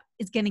things up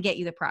is going to get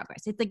you the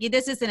progress. It's like,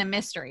 this isn't a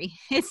mystery.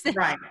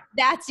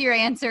 That's your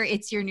answer.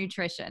 It's your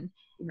nutrition.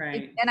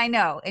 Right. And I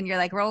know, and you're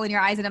like rolling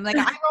your eyes, and I'm like, I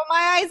roll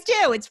my eyes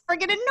too. It's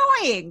friggin'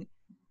 annoying.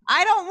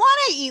 I don't want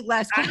to eat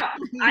less.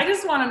 I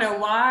just want to know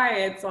why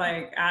it's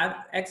like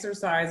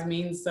exercise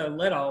means so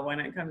little when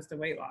it comes to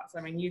weight loss.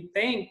 I mean, you'd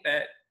think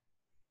that.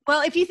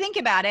 Well, if you think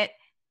about it,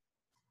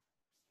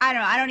 I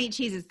don't know. I don't eat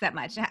Cheez-Its that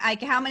much.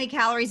 Like, how many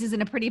calories is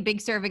in a pretty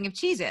big serving of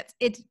Cheez-Its?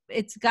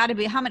 It's got to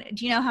be how many?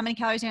 Do you know how many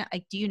calories?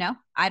 Like, do you know?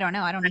 I don't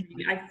know. I don't eat.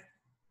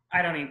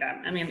 I don't eat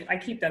that. I mean, I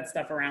keep that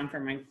stuff around for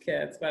my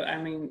kids, but I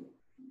mean,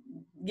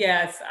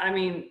 yes. I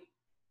mean,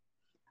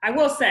 I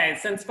will say,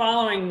 since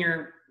following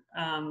your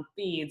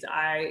feeds,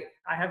 I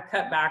have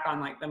cut back on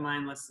like the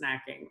mindless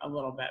snacking a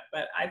little bit,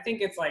 but I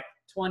think it's like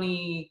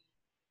 27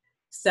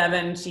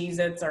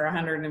 Cheez-Its or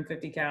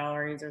 150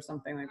 calories or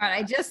something like that. All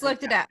right, I just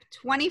looked it up.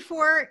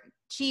 24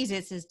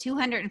 Cheez-Its is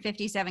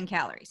 257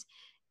 calories.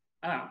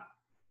 Oh,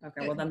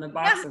 okay. Well, then the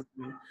box is.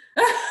 You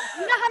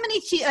know how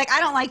many like, I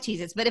don't like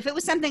Cheez-Its, but if it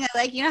was something I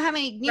like, you know how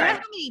many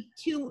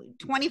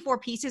 24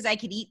 pieces I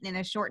could eat in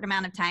a short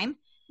amount of time?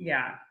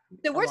 Yeah.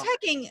 So we're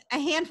taking a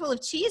handful of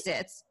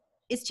Cheez-Its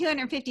is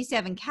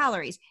 257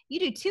 calories. You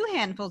do 2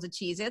 handfuls of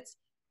Cheez-Its,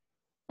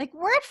 like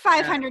we're at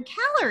 500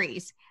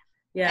 calories.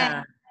 Yeah.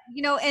 And,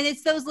 you know, and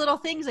it's those little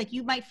things, like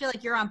you might feel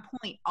like you're on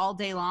point all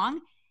day long,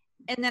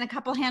 and then a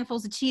couple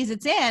handfuls of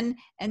Cheez-Its in,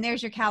 and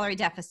there's your calorie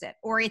deficit,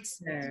 or it's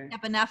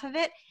up enough of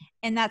it,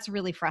 and that's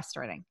really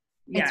frustrating.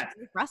 Yeah, it's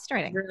really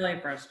frustrating. Really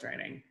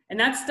frustrating. And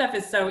that stuff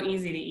is so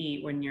easy to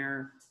eat when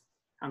you're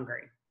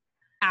hungry.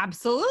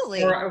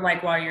 Absolutely. Or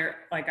like while you're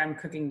like, I'm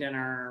cooking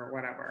dinner or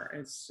whatever.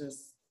 It's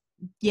just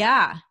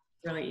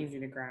really easy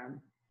to grab.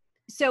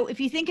 So if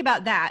you think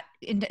about that,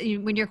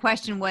 when your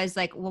question was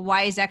like, well,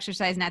 why is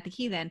exercise not the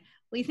key then?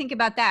 Well, you think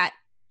about that.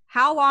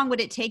 How long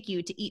would it take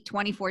you to eat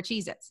 24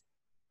 Cheez-Its?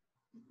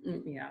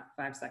 Yeah,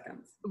 5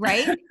 seconds.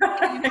 Right?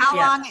 How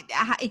long?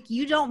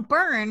 You don't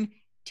burn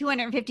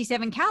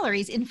 257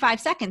 calories in 5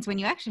 seconds when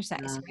you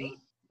exercise, right?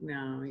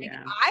 No,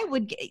 yeah. Like, I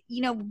would,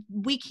 you know,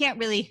 we can't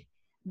really,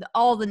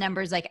 all the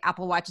numbers like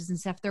Apple Watches and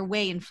stuff, they're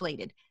way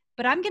inflated.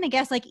 But I'm going to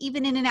guess like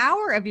even in an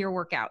hour of your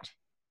workout,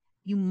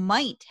 you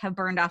might have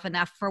burned off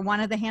enough for one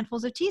of the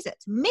handfuls of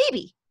Cheez-Its.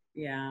 Maybe.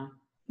 Yeah.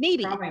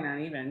 Maybe. Probably not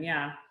even.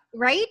 Yeah.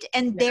 Right.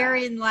 And Yeah.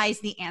 therein lies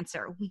the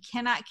answer. We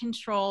cannot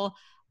control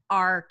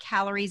our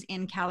calories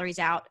in, calories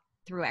out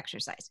through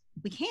exercise.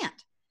 We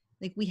can't.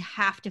 Like, we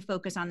have to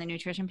focus on the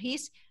nutrition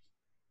piece,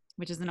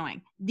 which is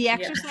annoying. The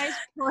exercise,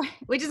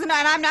 which is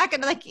annoying. I'm not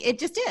going to, like, it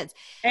just is.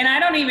 And I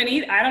don't even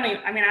eat. I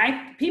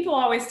mean, people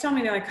always tell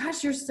me, they're like,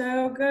 gosh, you're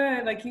so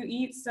good. Like, you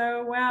eat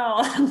so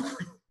well.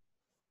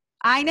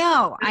 I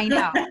know.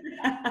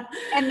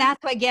 And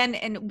that's why, again,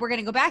 and we're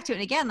going to go back to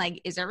it again, like,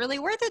 is it really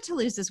worth it to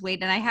lose this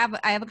weight? And I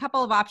have a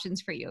couple of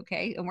options for you.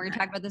 Okay. And we're going to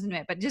talk about this in a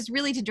minute, but just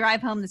really to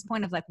drive home this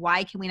point of, like,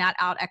 why can we not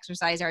out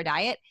exercise our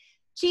diet?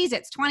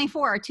 Cheez-Its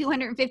 24 or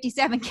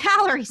 257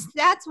 calories.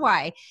 That's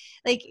why.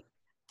 Like,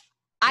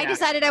 I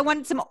decided I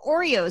wanted some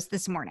Oreos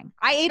this morning.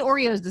 I ate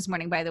Oreos this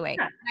morning, by the way.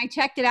 Yeah. And I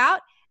checked it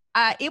out.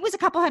 It was a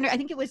couple hundred. I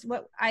think it was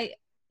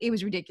it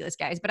was ridiculous,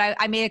 guys, but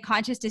I made a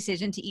conscious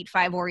decision to eat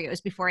 5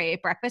 Oreos before I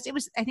ate breakfast.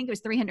 I think it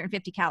was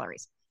 350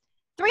 calories.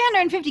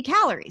 350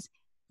 calories.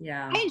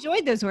 Yeah. I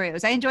enjoyed those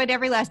Oreos. I enjoyed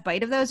every last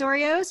bite of those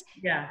Oreos.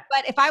 Yeah.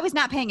 But if I was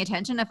not paying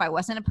attention, if I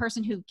wasn't a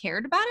person who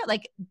cared about it,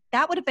 like,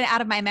 that would have been out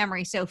of my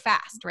memory so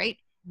fast, right?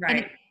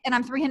 Right. And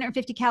I'm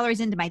 350 calories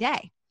into my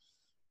day.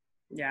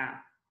 Yeah.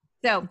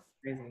 So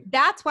Crazy.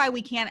 that's why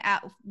we can't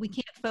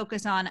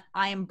focus on,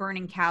 I am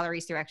burning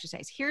calories through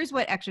exercise. Here's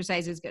what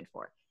exercise is good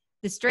for.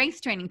 The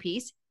strength training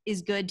piece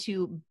is good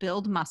to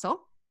build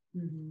muscle,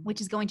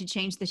 which is going to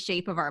change the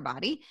shape of our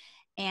body.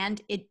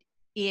 And it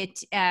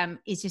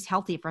is just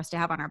healthy for us to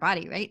have on our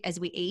body, right? As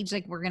we age,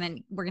 like, we're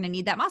going to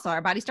need that muscle.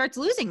 Our body starts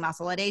losing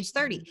muscle at age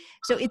 30.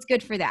 So it's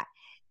good for that.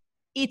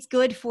 It's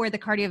good for the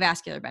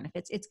cardiovascular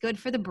benefits. It's good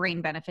for the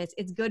brain benefits.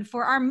 It's good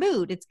for our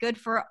mood. It's good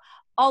for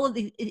all of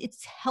the,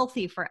 it's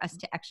healthy for us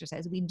to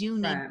exercise. We do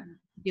need to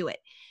do it.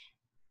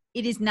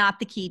 It is not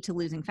the key to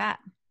losing fat.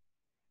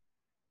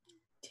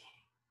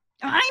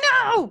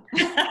 I know.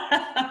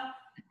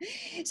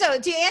 So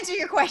to answer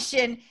your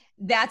question,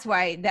 that's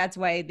why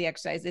the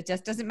exercise, it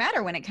just doesn't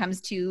matter when it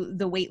comes to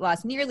the weight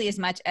loss nearly as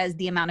much as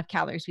the amount of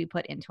calories we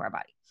put into our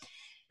body.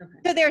 Okay.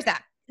 So there's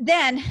that.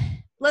 Then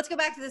let's go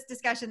back to this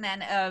discussion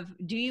then of,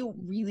 do you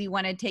really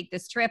want to take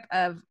this trip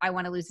of, I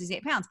want to lose these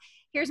 8 pounds?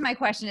 Here's my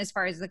question as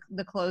far as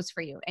the clothes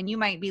for you. And you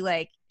might be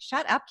like,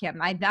 shut up, Kim,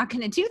 I'm not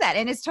going to do that.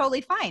 And it's totally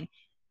fine.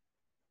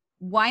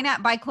 Why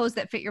not buy clothes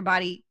that fit your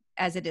body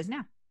as it is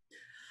now?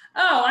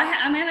 Oh, I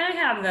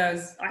have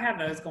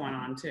those going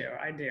on too.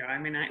 I do. I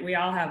mean, we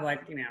all have,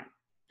 like,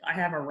 I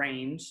have a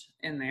range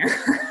in there.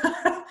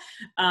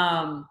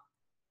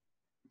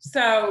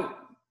 So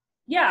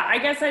yeah, I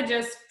guess I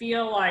just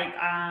feel like,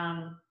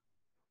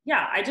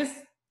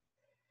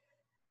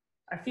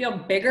 I feel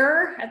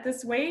bigger at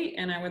this weight,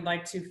 and I would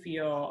like to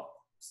feel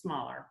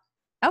smaller.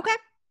 Okay.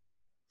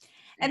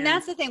 And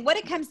that's the thing. What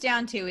it comes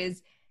down to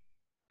is,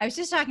 I was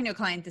just talking to a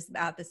client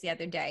about this the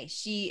other day.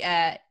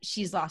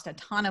 She's lost a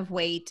ton of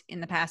weight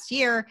in the past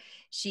year.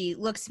 She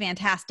looks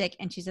fantastic,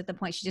 and she's at the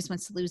point she just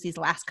wants to lose these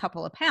last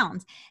couple of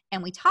pounds.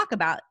 And we talk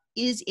about,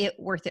 is it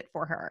worth it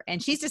for her?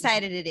 And she's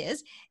decided it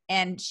is.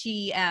 And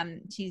she's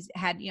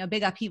had,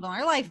 big upheaval in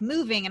her life,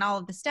 moving and all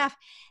of the stuff,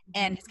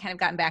 and has kind of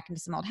gotten back into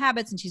some old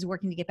habits, and she's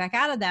working to get back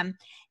out of them.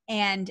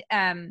 And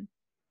I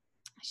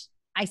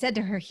said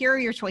to her, here are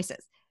your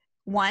choices.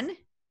 1,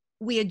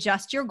 we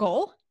adjust your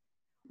goal.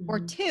 Or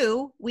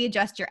 2, we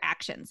adjust your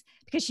actions,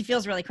 because she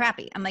feels really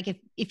crappy. I'm like,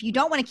 if you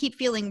don't want to keep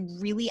feeling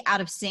really out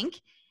of sync,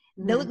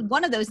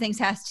 one of those things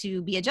has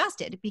to be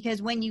adjusted,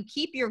 because when you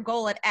keep your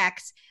goal at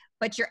X,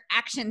 but your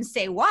actions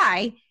say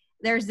Y,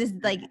 there's this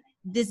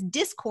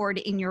discord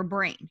in your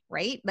brain,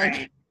 right? Like,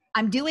 right.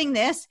 I'm doing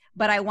this,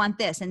 but I want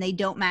this, and they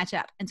don't match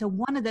up. And so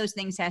one of those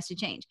things has to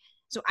change.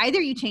 So either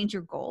you change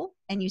your goal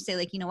and you say,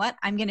 like, you know what,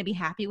 I'm going to be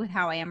happy with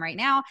how I am right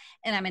now,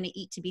 and I'm going to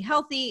eat to be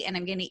healthy, and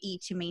I'm going to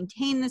eat to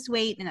maintain this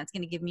weight, and that's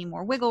going to give me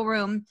more wiggle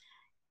room.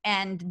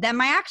 And then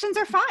my actions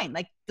are fine.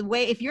 Like,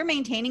 if you're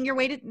maintaining your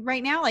weight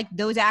right now, like,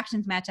 those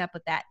actions match up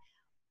with that.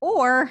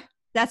 Or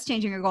that's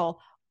changing your goal.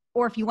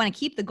 Or if you want to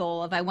keep the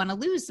goal of, I want to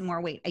lose some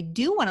more weight, I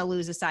do want to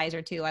lose a size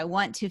or 2, I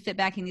want to fit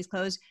back in these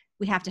clothes,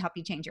 we have to help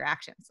you change your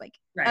actions. Like,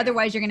 right.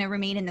 Otherwise you're going to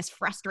remain in this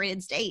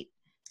frustrated state.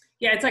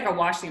 Yeah. It's like a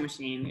washing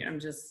machine.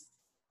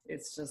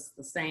 It's just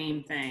the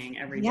same thing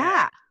every day.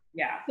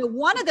 Yeah. So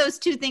one of those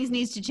 2 things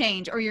needs to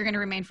change, or you're going to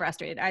remain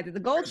frustrated. Either the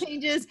goal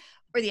changes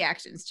or the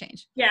actions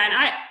change. Yeah. And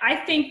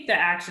I think the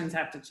actions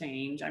have to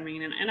change. I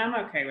mean, and I'm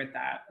okay with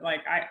that.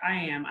 Like,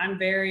 I'm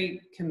very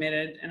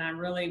committed, and I'm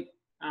really,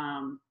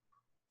 I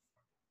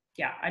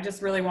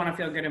just really want to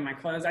feel good in my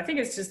clothes. I think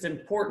it's just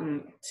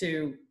important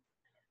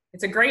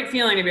it's a great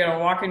feeling to be able to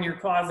walk in your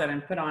closet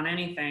and put on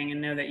anything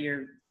and know that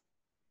you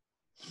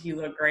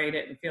look great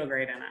and feel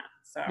great in it.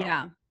 So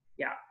yeah.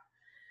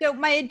 So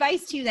my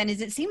advice to you then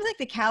is, it seems like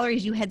the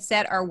calories you had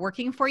set are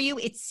working for you.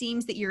 It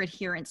seems that your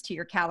adherence to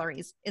your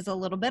calories is a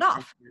little bit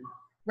off,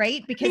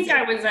 right? Because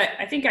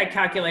I think I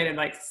calculated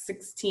like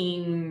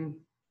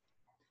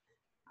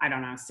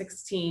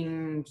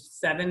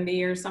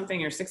 1670 or something,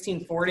 or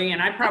 1640.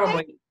 And I'm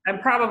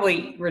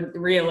probably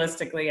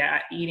realistically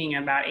eating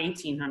about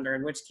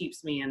 1800, which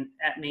keeps me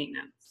at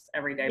maintenance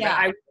every day.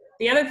 Yeah. But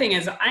the other thing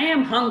is I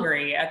am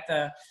hungry at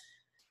the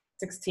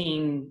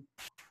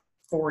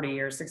 1640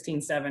 or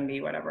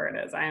 1670, whatever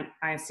it is.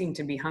 I seem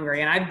to be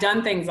hungry, and I've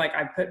done things like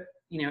I put,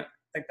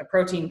 like the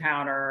protein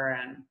powder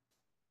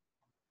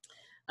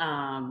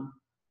and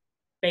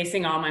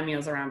basing all my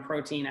meals around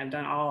protein. I've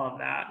done all of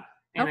that.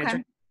 And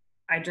Okay.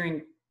 I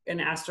drink an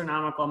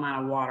astronomical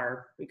amount of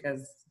water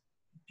because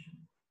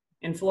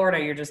in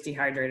Florida, you're just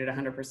dehydrated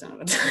 100% of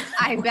the time.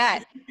 I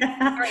bet.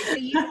 All right. So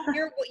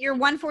you're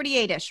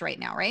 148-ish right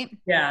now, right?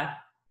 Yeah.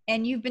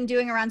 And you've been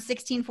doing around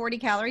 1640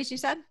 calories, you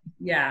said?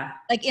 Yeah.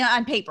 Like,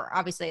 on paper,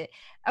 obviously.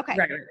 Okay.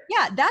 Right.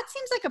 Yeah, that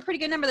seems like a pretty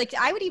good number. Like,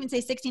 I would even say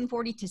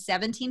 1640 to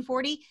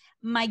 1740.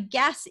 My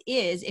guess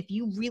is if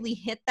you really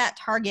hit that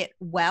target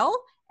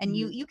well, and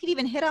you could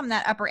even hit on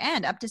that upper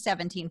end up to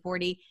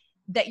 1740,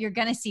 that you're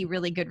going to see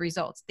really good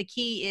results. The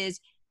key is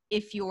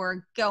if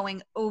you're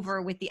going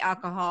over with the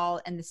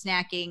alcohol and the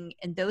snacking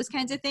and those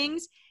kinds of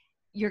things,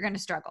 you're going to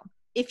struggle.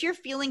 If you're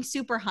feeling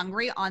super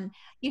hungry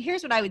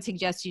here's what I would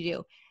suggest you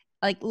do.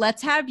 Like,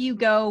 let's have you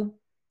go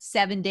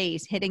 7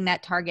 days hitting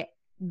that target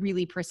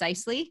really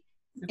precisely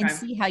and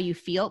see how you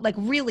feel, like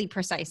really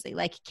precisely,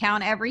 like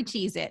count every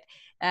Cheez-It,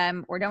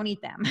 or don't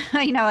eat them.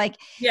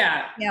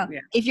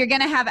 If you're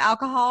going to have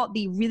alcohol,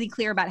 be really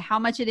clear about how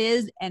much it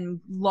is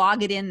and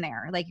log it in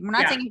there. Like, we're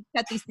not saying you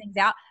cut these things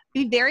out,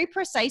 be very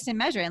precise and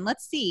measure. And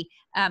let's see,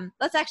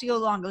 let's actually go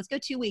longer. Let's go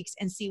 2 weeks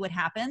and see what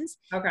happens.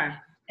 Okay.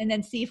 And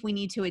then see if we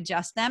need to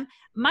adjust them.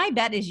 My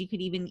bet is you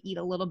could even eat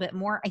a little bit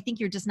more. I think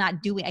you're just not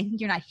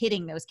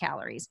hitting those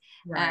calories,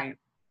 right.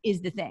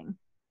 Is the thing.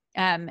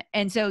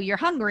 And so you're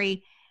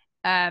hungry,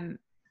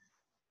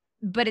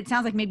 but it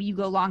sounds like maybe you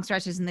go long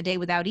stretches in the day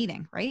without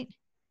eating, right?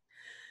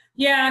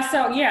 Yeah.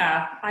 So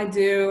yeah, I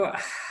do.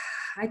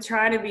 I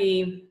try to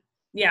be,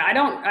 I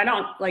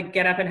don't like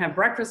get up and have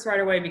breakfast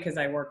right away because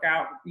I work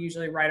out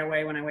usually right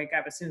away when I wake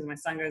up. As soon as my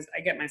son goes,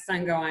 I get my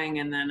son going,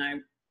 and then I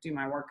do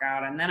my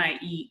workout, and then I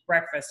eat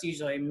breakfast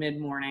usually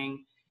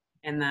mid-morning,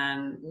 and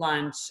then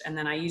lunch, and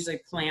then I usually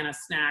plan a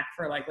snack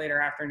for like later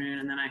afternoon,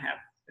 and then I have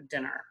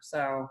dinner.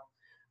 So,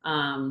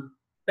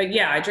 but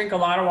yeah, I drink a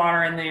lot of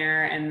water in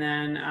there, and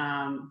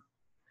then,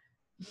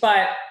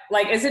 but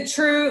like, is it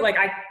true? Like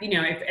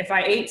if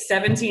I ate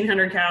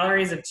 1,700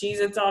 calories of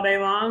Cheez-Its all day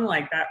long,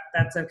 like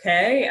that's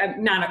okay.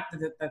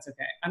 That's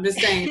okay. I'm just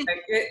saying.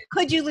 Like,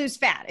 could you lose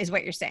fat is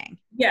what you're saying?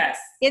 Yes.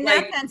 In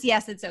that sense,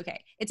 yes, it's okay.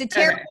 It's a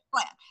terrible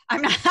plan.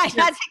 I'm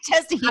not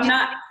suggesting you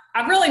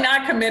I'm really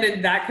not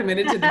committed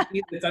to the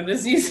Cheez-Its. I'm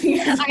just using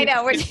it. I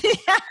know.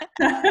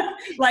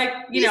 Like,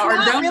 She's or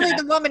not donut. really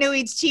the woman who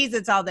eats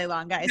Cheez-Its all day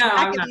long, guys. No,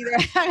 I'm not.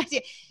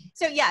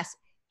 So yes,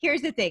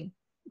 here's the thing.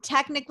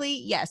 Technically,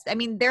 yes. I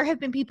mean, there have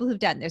been people who've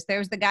done this.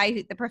 There's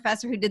the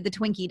professor who did the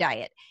Twinkie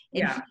diet,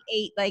 and he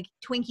ate like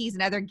Twinkies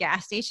and other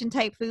gas station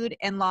type food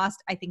and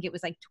lost, I think it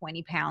was like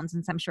 20 pounds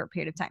in some short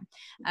period of time.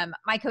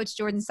 My coach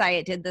Jordan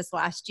Syatt did this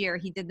last year.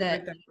 He did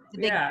the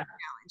big challenge,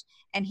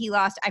 and he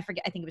lost, I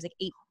think it was like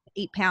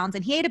 8 pounds,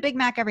 and he ate a Big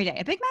Mac every day.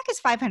 A Big Mac is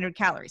 500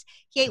 calories.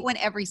 He ate one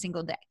every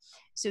single day.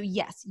 So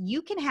yes,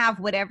 you can have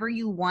whatever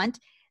you want.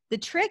 The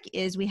trick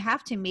is we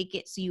have to make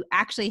it so you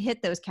actually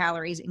hit those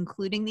calories,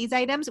 including these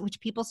items, which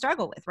people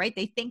struggle with, right?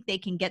 They think they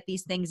can get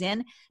these things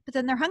in, but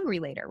then they're hungry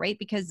later, right?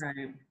 Because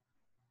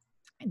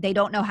they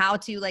don't know how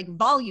to like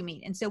volume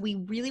eat. And so we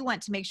really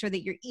want to make sure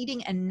that you're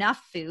eating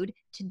enough food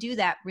to do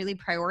that, really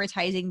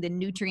prioritizing the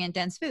nutrient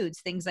dense foods,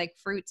 things like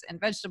fruits and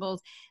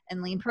vegetables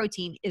and lean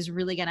protein is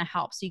really going to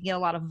help. So you get a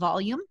lot of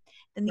volume.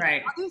 Then the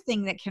other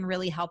thing that can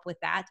really help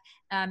with that,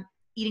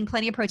 eating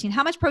plenty of protein.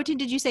 How much protein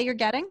did you say you're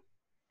getting?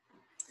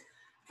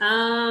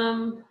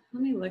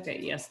 Let me look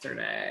at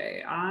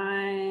yesterday.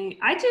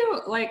 I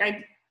do like,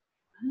 I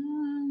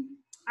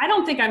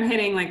don't think I'm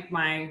hitting like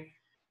my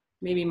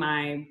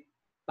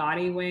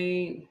body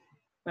weight,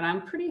 but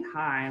I'm pretty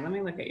high. Let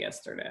me look at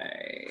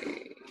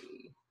yesterday.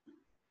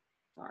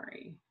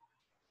 Sorry.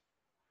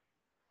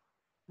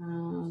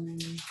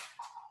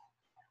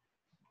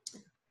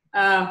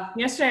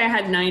 Yesterday I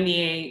had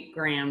 98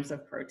 grams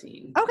of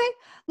protein. Okay.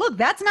 Look,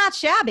 that's not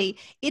shabby.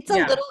 It's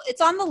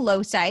it's on the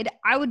low side.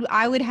 I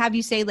would have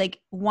you say like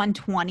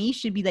 120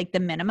 should be like the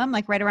minimum,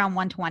 like right around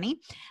 120.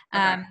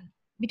 Okay.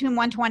 Between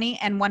 120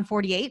 and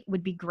 148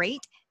 would be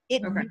great.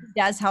 It really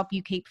does help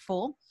you keep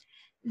full.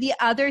 The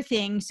other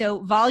thing,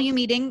 so volume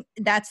eating,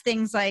 that's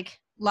things like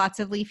lots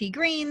of leafy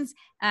greens,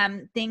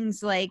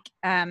 things like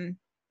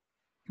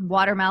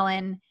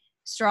watermelon,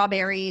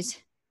 strawberries,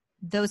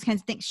 those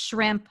kinds of things,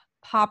 shrimp,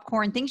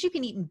 popcorn, things you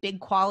can eat in big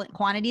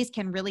quantities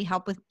can really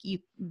help with you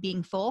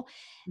being full.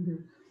 Mm-hmm.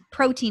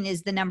 Protein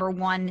is the number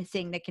one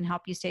thing that can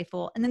help you stay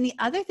full. And then the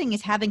other thing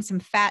is having some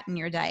fat in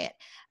your diet.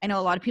 I know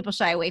a lot of people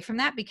shy away from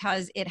that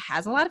because it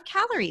has a lot of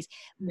calories,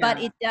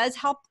 but it does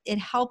help. It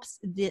helps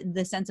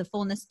the sense of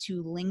fullness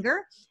to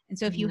linger. And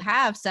so if you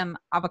have some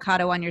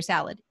avocado on your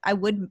salad,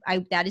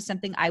 that is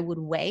something I would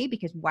weigh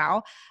because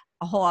wow,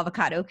 a whole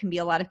avocado can be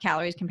a lot of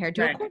calories compared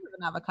to a quarter of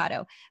an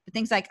avocado. But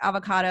things like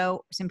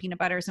avocado, some peanut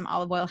butter, some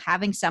olive oil,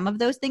 having some of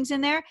those things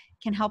in there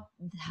can help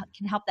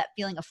that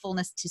feeling of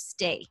fullness to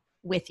stay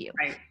with you.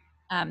 Right.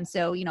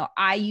 So,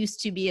 I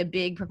used to be a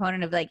big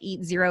proponent of like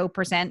eat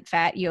 0%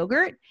 fat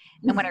yogurt.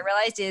 And what I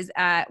realized is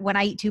when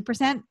I eat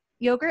 2%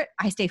 yogurt,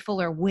 I stay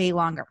fuller way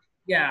longer.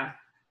 Yeah.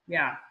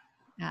 Yeah.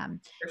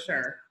 For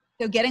sure.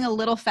 So getting a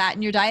little fat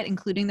in your diet,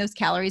 including those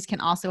calories, can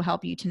also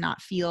help you to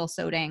not feel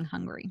so dang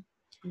hungry.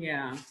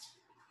 Yeah.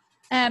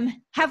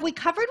 Have we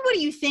covered what do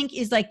you think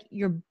is like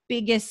your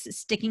biggest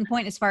sticking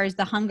point as far as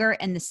the hunger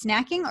and the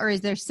snacking, or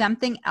is there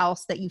something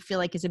else that you feel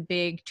like is a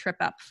big trip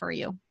up for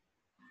you?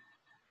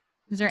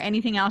 Is there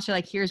anything else you're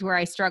like, here's where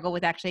I struggle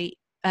with actually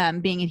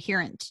being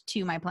adherent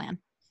to my plan?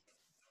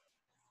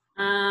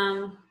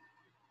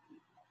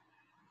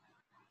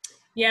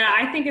 Yeah,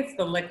 I think it's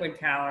the liquid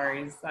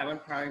calories. That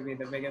would probably be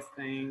the biggest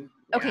thing.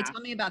 Okay, Yeah.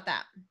 tell me about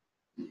that.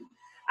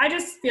 I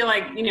just feel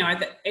like,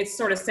 it's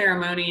sort of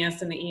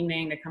ceremonious in the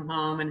evening to come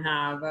home and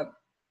have a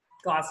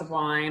glass of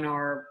wine,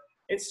 or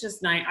it's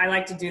just nice. I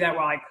like to do that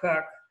while I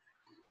cook.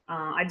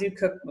 I do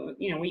cook,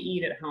 we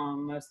eat at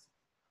home most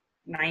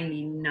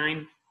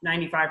 95%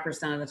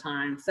 of the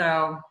time.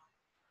 So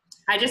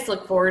I just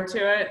look forward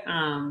to it.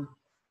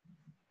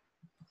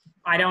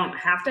 I don't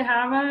have to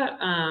have it.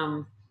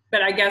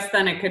 But I guess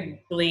then it could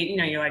bleed,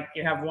 you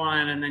have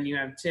one and then you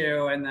have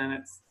two and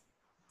then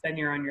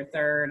you're on your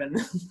third. And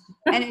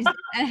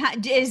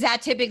is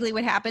that typically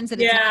what happens?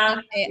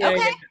 Yeah.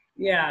 Okay.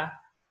 Yeah.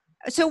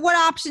 So what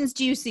options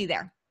do you see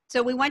there?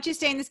 So we want you to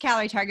stay in this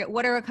calorie target.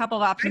 What are a couple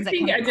of options? I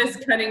think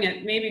just cutting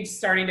it, maybe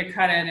starting to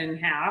cut it in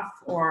half,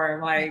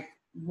 or like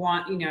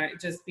one,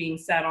 just being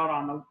settled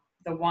on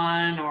the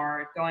one,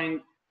 or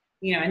going,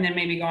 and then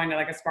maybe going to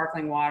like a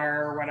sparkling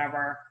water or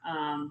whatever.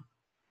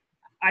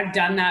 I've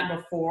done that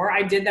before.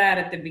 I did that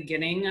at the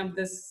beginning of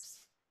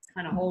this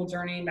kind of whole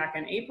journey back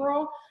in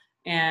April.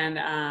 And,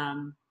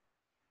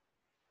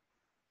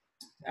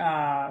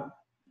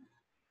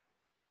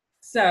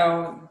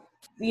 so,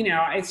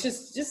 it's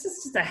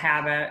just a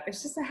habit.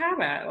 It's just a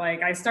habit.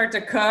 Like I start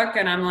to cook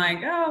and I'm like,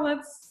 oh,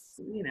 let's.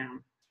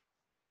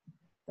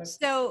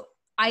 So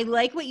I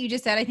like what you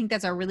just said. I think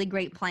that's a really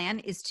great plan,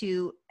 is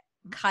to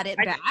cut it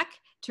back,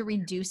 to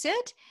reduce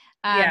it.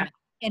 Yeah.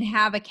 And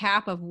have a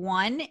cap of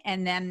one,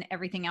 and then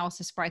everything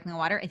else is sparkling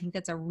water. I think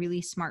that's a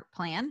really smart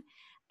plan.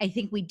 I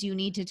think we do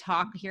need to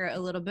talk here a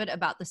little bit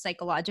about the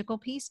psychological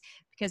piece,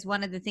 because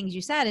one of the things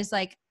you said is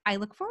like, I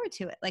look forward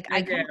to it. Like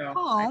I come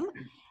home.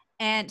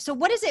 And so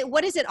what does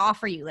it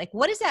offer you? Like,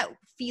 what is that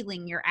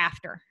feeling you're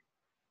after?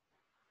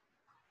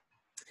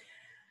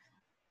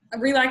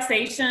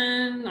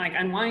 Relaxation, like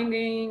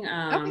unwinding,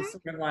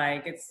 sort of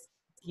like it's,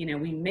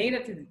 we made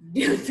it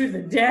through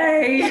the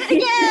day.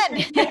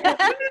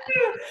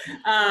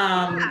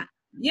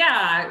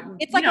 Yeah.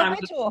 It's like a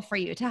ritual for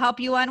you to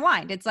help you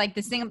unwind. It's like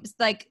this thing. It's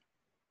like,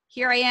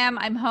 here I am.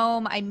 I'm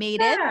home. I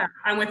made it.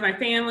 I'm with my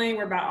family.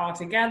 We're about all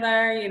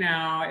together.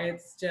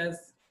 It's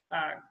just,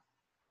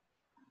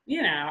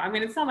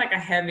 it's not like a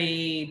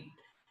heavy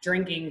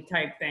drinking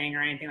type thing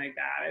or anything like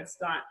that. It's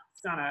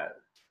not a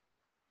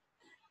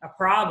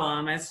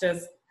problem. It's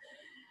just,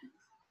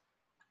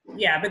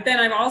 yeah. But then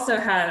I've also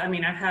had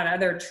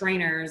other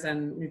trainers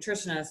and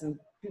nutritionists and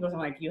people are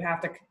like, you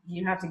have to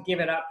give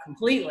it up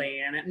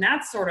completely. And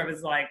that sort of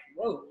is like,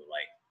 whoa,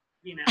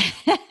 like,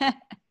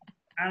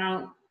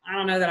 I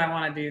don't know that I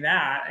want to do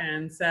that.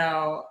 And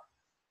so,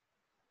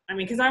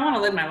 cause I want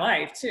to live my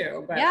life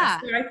too, but yeah.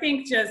 So I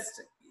think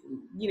just,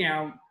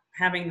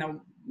 having the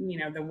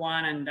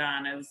one and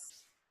done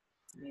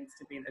needs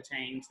to be the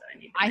change that I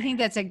need. I think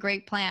that's a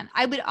great plan.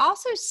 I would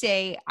also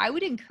say, I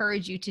would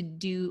encourage you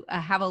to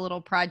have a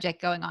little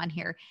project going on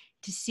here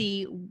to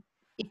see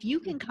if you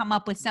can come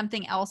up with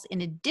something else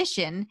in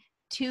addition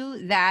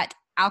to that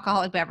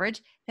alcoholic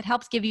beverage that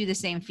helps give you the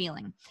same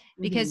feeling.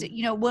 Because,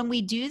 when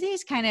we do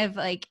these kind of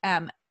like,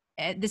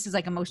 this is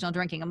like emotional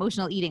drinking,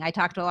 emotional eating. I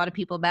talk to a lot of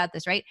people about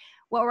this, right?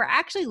 What we're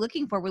actually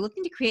looking for, we're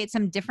looking to create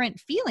some different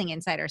feeling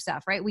inside our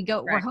stuff, right?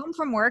 We're home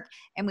from work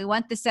and we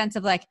want the sense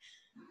of like,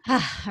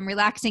 I'm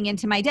relaxing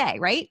into my day,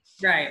 right?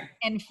 Right.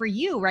 And for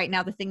you right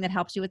now, the thing that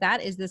helps you with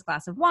that is this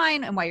glass of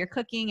wine and while you're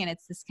cooking, and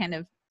it's this kind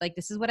of like,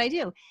 this is what I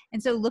do.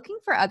 And so looking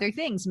for other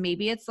things,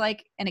 maybe it's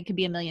like, and it could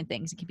be a million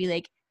things. It could be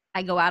like,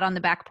 I go out on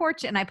the back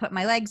porch and I put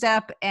my legs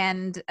up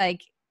and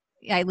like,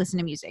 I listen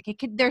to music.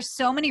 There's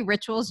so many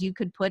rituals you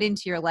could put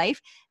into your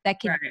life that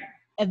could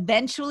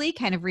eventually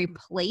kind of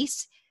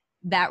replace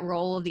that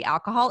role of the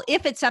alcohol.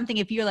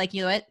 If you're like,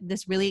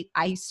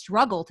 I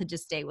struggle to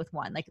just stay with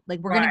one. Like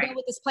we're going to go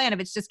with this plan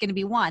if it's just going to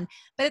be one.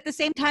 But at the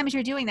same time as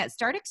you're doing that,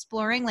 start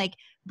exploring, like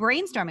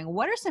brainstorming.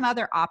 What are some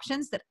other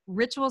options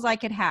rituals I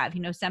could have?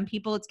 Some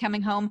people it's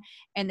coming home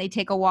and they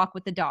take a walk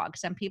with the dog.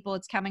 Some people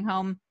it's coming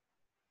home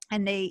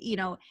and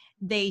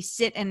they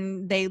sit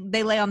and they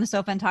lay on the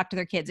sofa and talk to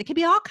their kids. It could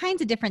be all kinds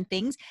of different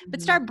things,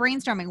 but start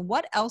brainstorming.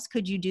 What else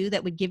could you do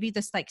that would give you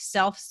this like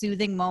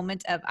self-soothing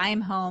moment of I'm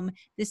home,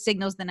 this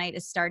signals the night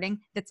is starting,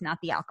 that's not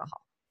the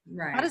alcohol.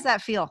 Right. How does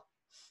that feel?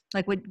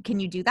 Like, can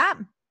you do that?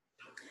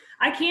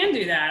 I can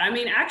do that.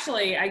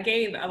 Actually I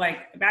gave,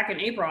 like back in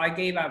April, I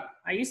gave up,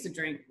 I used to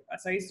drink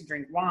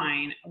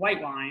wine,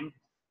 white wine,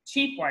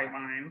 cheap white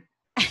wine.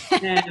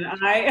 And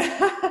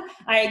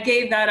I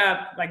gave that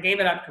up. I gave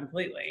it up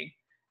completely,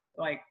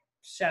 like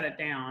shut it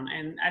down.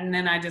 And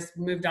then I just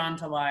moved on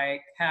to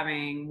like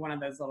having one of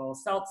those little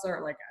seltzer,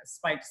 like a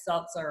spiked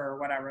seltzer or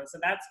whatever. So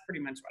that's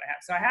pretty much what I have.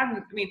 So I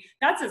haven't, I mean,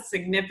 that's a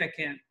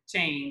significant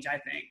change, I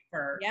think,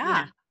 for,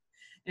 Yeah.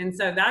 And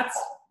so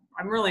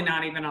I'm really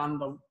not even on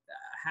the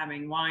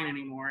having wine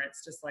anymore.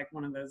 It's just like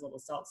one of those little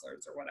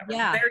seltzers or whatever.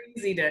 Yeah.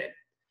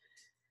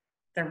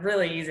 They're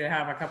really easy to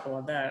have a couple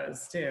of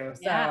those too.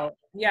 Yeah. So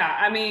yeah,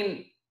 I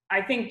mean,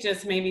 I think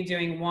just maybe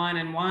doing one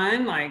and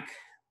one, like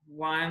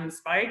one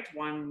spiked,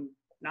 one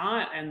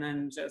not, and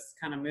then just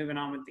kind of moving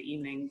on with the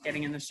evening,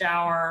 getting in the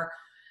shower,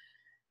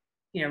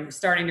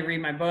 starting to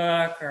read my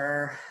book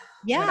or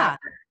Yeah.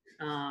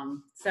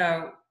 whatever.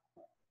 So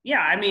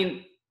yeah, I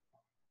mean,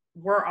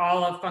 we're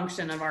all a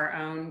function of our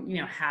own,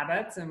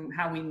 habits and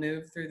how we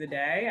move through the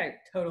day. I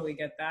totally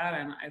get that.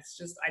 And I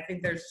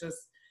think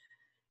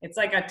it's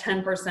like a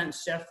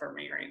 10% shift for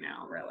me right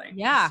now, really.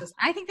 Yeah.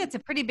 I think that's a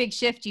pretty big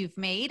shift you've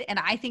made. And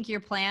I think your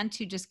plan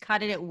to just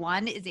cut it at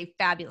one is a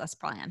fabulous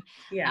plan.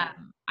 Yeah.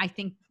 I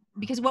think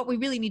because what we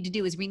really need to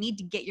do is we need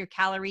to get your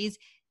calories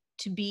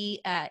to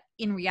be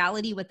in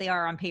reality what they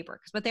are on paper,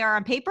 because what they are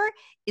on paper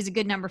is a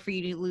good number for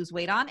you to lose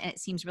weight on, and it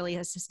seems really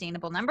a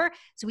sustainable number.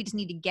 So we just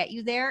need to get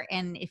you there.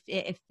 And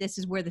if this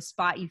is where the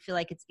spot you feel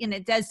like it's in,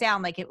 it does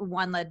sound like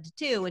one led to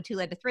two and two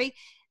led to three.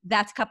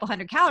 That's a couple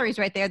hundred calories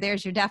right there.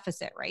 There's your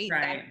deficit, right?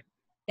 Right.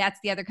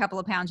 That's the other couple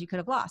of pounds you could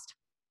have lost.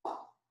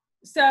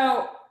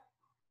 So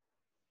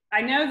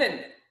I know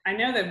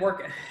that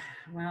work.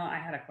 Well, I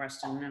had a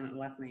question and it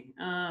left me.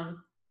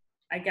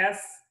 I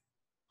guess.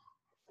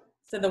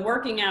 So the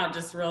working out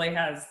just really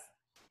has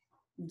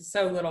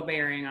so little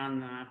bearing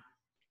on the.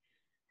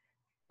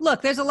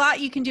 Look, there's a lot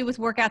you can do with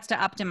workouts to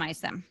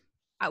optimize them.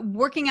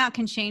 Working out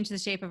can change the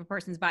shape of a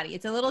person's body.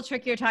 It's a little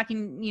trickier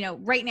talking,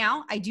 right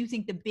now, I do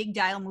think the big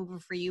dial mover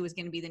for you is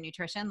going to be the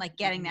nutrition, like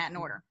getting that in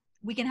order.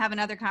 We can have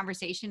another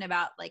conversation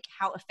about like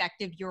how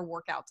effective your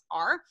workouts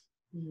are.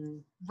 Mm-hmm.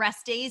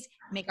 Rest days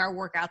make our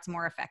workouts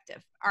more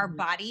effective. Our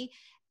body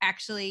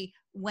actually,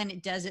 when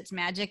it does its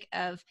magic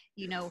of,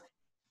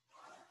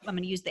 I'm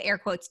going to use the air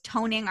quotes,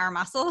 toning our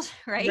muscles,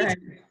 right?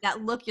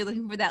 That look, you're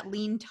looking for that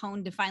lean,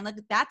 tone, defined look.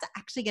 That's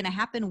actually going to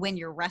happen when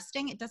you're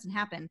resting. It doesn't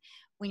happen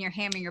when you're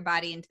hammering your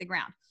body into the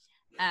ground.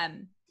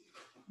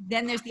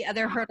 Then there's the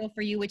other hurdle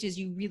for you, which is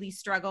you really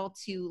struggle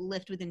to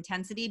lift with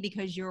intensity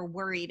because you're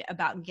worried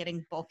about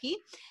getting bulky.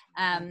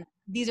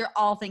 These are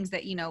all things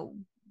that,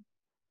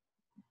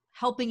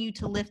 helping you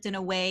to lift in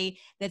a way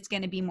that's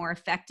going to be more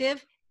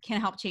effective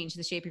can help change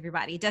the shape of your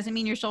body. It doesn't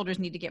mean your shoulders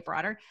need to get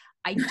broader.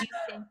 I do think,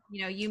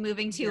 you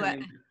moving to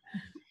and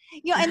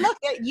look,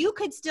 you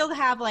could still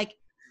have a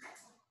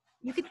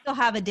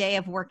day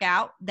of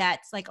workout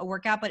that's like a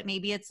workout, but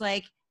maybe it's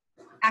like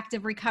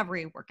active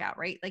recovery workout,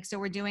 right? Like, so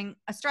we're doing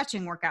a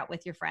stretching workout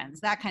with your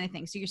friends, that kind of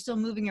thing. So you're still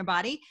moving your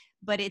body,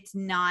 but it's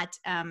not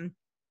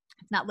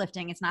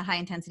lifting. It's not high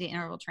intensity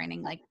interval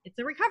training. Like it's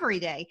a recovery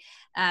day,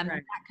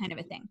 that kind of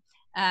a thing.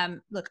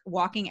 Look,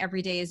 walking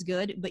every day is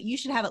good, but you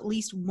should have at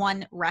least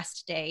one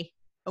rest day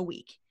a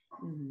week.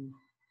 Mm-hmm.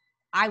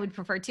 I would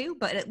prefer two,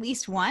 but at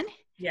least one.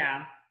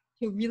 Yeah.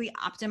 To really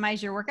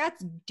optimize your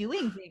workouts,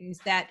 doing things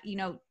that,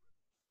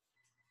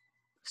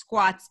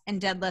 squats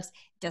and deadlifts,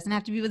 it doesn't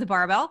have to be with a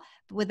barbell,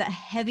 but with a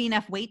heavy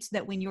enough weight so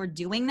that when you're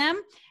doing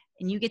them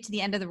and you get to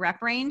the end of the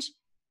rep range,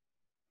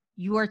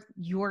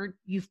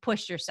 you've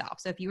pushed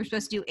yourself. So if you were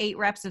supposed to do 8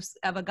 reps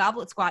of a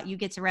goblet squat, you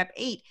get to rep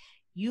 8.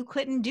 You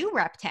couldn't do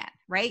rep 10,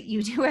 right?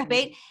 You do rep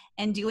 8,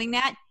 and doing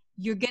that,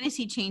 you're going to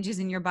see changes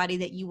in your body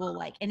that you will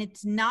like. And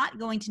it's not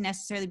going to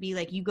necessarily be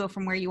like you go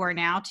from where you are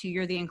now to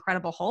you're the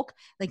Incredible Hulk.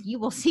 Like you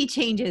will see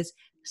changes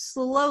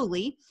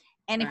slowly.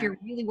 And if you're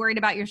really worried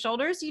about your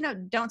shoulders,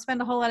 don't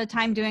spend a whole lot of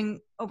time doing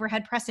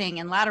overhead pressing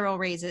and lateral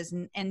raises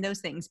and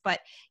those things. But,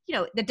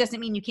 that doesn't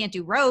mean you can't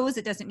do rows.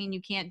 It doesn't mean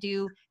you can't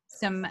do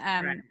some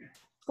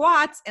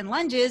squats and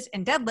lunges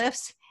and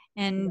deadlifts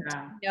and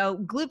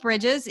glute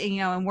bridges,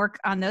 and work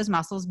on those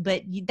muscles,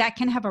 but that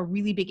can have a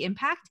really big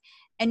impact.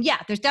 And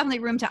there's definitely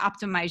room to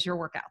optimize your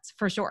workouts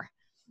for sure.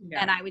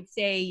 Yeah. And I would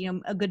say,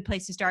 a good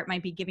place to start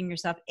might be giving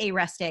yourself a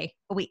rest day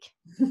a week,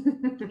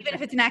 even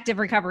if it's an active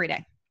recovery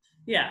day.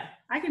 Yeah,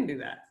 I can do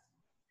that.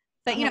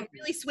 But,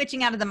 really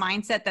switching out of the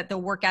mindset that the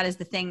workout is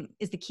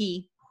the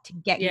key to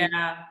get you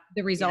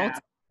the results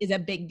is a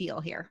big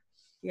deal here.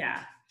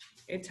 Yeah,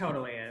 it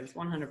totally is.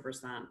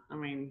 100%. I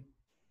mean,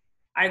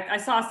 I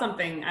saw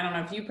something, I don't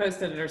know if you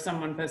posted it or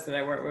someone posted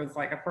it, where it was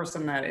like a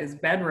person that is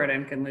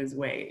bedridden can lose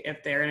weight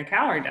if they're in a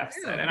calorie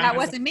deficit. And that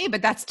wasn't me,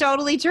 but that's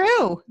totally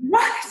true.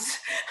 What?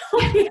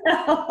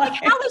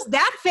 How is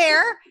that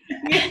fair?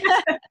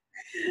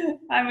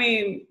 I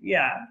mean,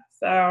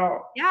 so.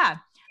 Yeah.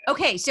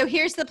 Okay. So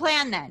here's the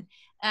plan then.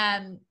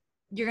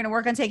 You're going to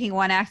work on taking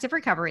one active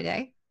recovery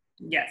day.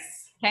 Yes.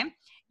 Okay.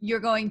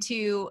 You're going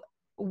to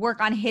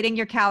work on hitting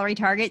your calorie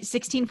target,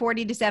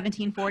 1640 to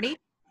 1740.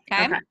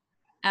 Okay.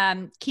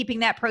 Keeping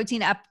that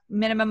protein up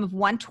minimum of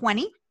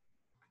 120.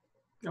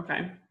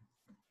 Okay.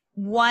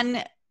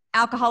 One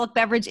alcoholic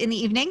beverage in the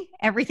evening.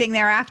 Everything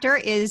thereafter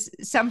is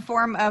some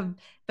form of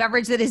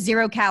beverage that is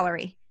 0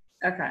 calorie.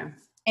 Okay.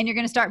 And you're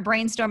going to start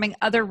brainstorming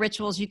other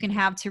rituals you can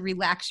have to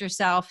relax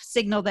yourself,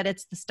 signal that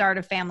it's the start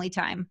of family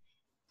time.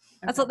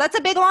 Okay. That's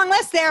a big long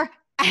list there.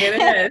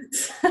 It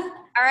is. All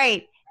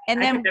right.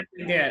 And then, I can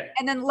definitely do it.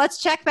 And then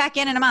let's check back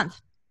in a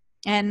month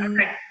and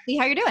see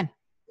how you're doing.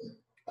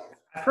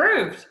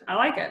 Approved. I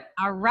like it.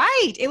 All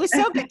right. It was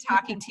so good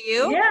talking to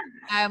you.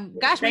 Yeah.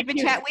 Gosh, we've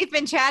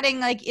been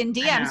chatting like in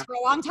DMs for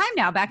a long time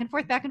now, back and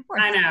forth.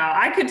 I know.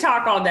 I could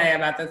talk all day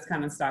about this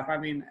kind of stuff. I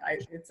mean,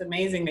 it's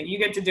amazing that you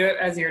get to do it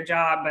as your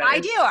job. But I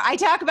do. I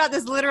talk about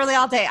this literally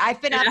all day.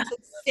 I've been up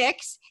since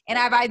 6 and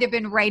I've either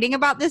been writing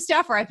about this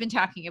stuff or I've been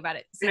talking about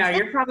it. No,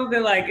 you're probably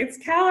like, it's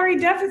calorie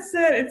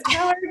deficit. It's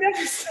calorie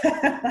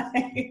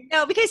deficit.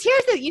 No, because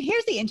here's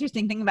the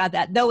interesting thing about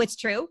that. Though it's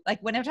true.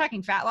 Like when I'm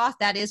talking fat loss,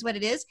 that is what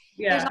it is.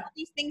 Yeah. There's all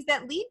these things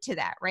that lead to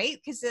that, right?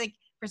 Because like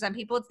for some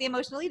people it's the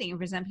emotional eating, and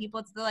for some people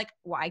it's the like,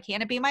 why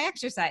can't it be my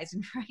exercise?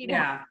 And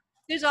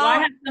there's all. I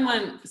had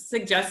someone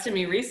suggest to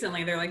me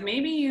recently. They're like,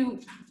 maybe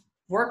you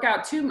work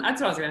out too much. That's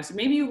what I was going to say.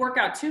 Maybe you work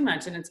out too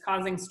much and it's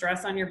causing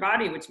stress on your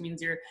body, which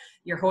means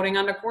you're holding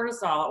on to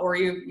cortisol, or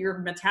your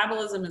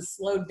metabolism is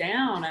slowed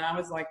down. And I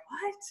was like,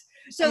 what?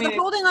 So the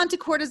holding on to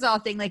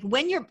cortisol thing, like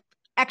when your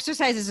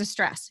exercise is a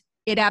stress.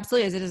 It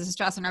absolutely is. It is a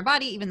stress on our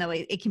body, even though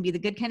it can be the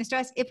good kind of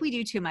stress. If we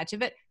do too much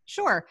of it,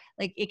 sure.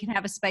 Like it can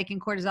have a spike in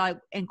cortisol,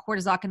 and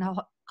cortisol can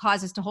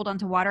cause us to hold on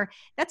to water.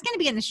 That's going to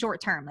be in the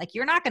short term. Like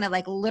you're not going to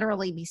like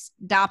literally be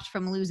stopped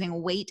from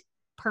losing weight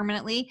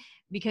permanently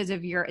because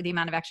of the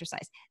amount of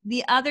exercise.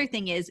 The other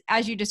thing is,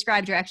 as you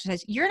described your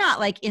exercise, you're not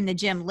like in the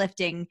gym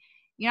lifting.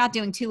 You're not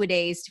doing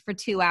 2-a-days for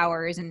 2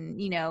 hours and,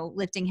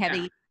 lifting heavy.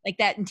 Yeah. Like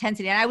that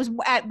intensity. And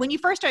when you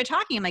first started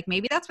talking, I'm like,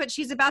 maybe that's what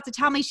she's about to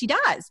tell me she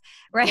does.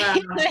 Right.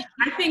 Well,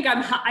 I think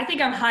I'm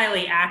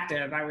highly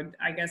active.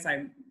 I guess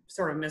I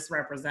sort of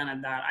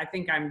misrepresented that. I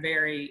think I'm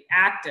very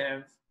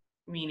active,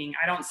 meaning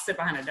I don't sit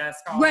behind a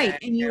desk all day. Right.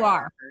 And you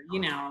are,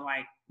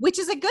 which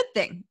is a good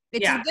thing.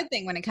 It's a good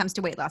thing when it comes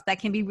to weight loss. That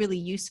can be really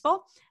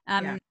useful.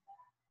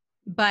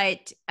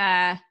 But,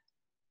 and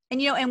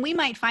we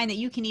might find that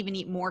you can even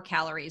eat more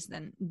calories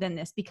than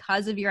this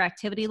because of your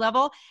activity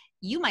level.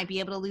 You might be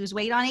able to lose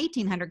weight on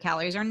 1,800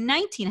 calories or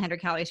 1,900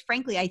 calories.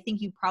 Frankly, I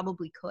think you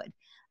probably could.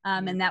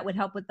 And that would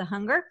help with the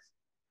hunger.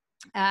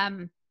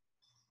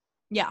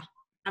 Yeah.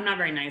 I'm not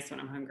very nice when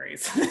I'm hungry.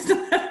 So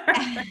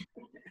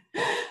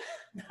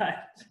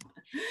but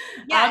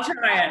I'll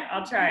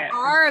try it. You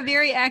are a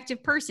very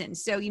active person.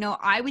 So,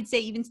 I would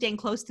say even staying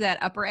close to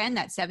that upper end,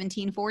 that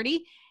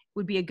 1740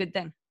 would be a good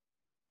thing.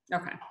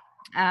 Okay.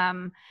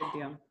 Good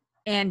deal.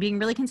 And being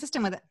really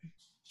consistent with it.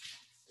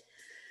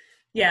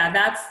 Yeah,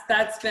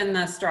 that's been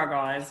the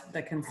struggle, is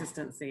the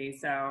consistency.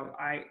 So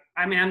I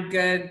mean, I'm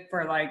good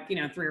for 3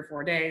 or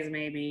 4 days,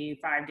 maybe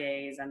 5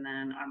 days. And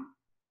then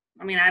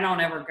I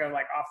don't ever go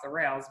like off the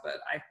rails, but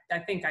I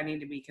think I need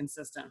to be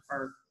consistent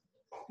for,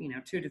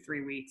 2 to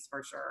 3 weeks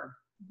for sure.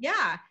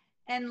 Yeah.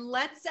 And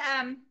let's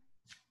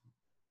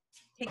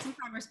take some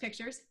progress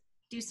pictures,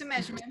 do some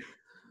measurements,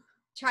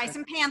 try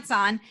some pants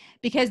on,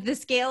 because the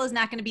scale is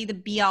not going to be the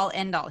be all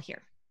end all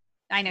here.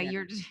 I know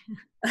you're just,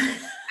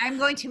 I'm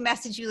going to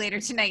message you later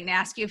tonight and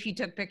ask you if you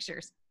took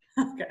pictures.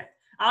 Okay.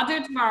 I'll do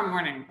it tomorrow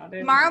morning.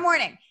 Tomorrow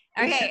morning.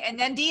 Okay. And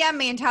then DM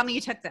me and tell me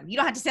you took them. You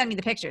don't have to send me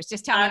the pictures.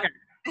 Just tell me.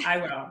 I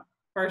will,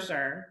 for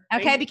sure.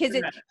 Okay. Because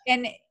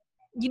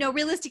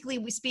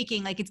realistically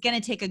speaking, like it's going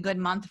to take a good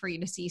month for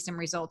you to see some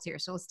results here.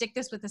 So let's stick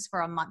with this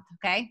for a month.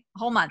 Okay. A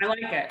whole month. I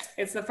like it.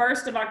 It's the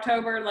 1st of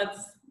October.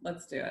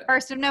 Let's do it.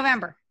 1st of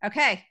November.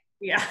 Okay.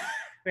 Yeah.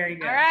 Very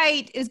good. All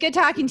right. It was good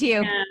talking to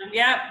you.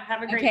 Yeah.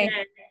 Have a great day.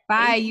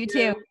 Bye. You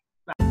too.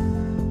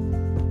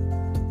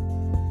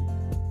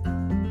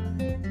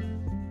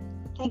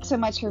 Thanks so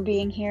much for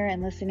being here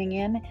and listening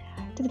in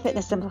to the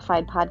Fitness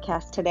Simplified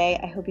podcast today.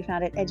 I hope you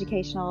found it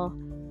educational,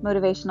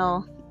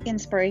 motivational,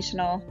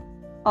 inspirational,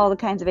 all the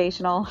kinds of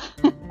ational.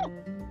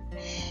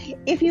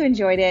 If you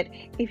enjoyed it,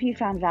 if you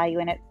found value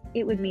in it,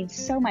 it would mean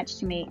so much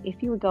to me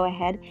if you would go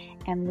ahead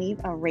and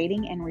leave a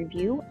rating and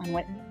review on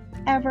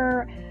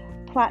whatever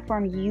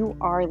platform you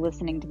are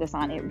listening to this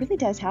on. It really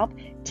does help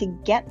to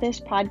get this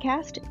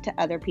podcast to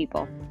other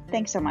people.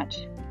 Thanks so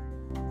much.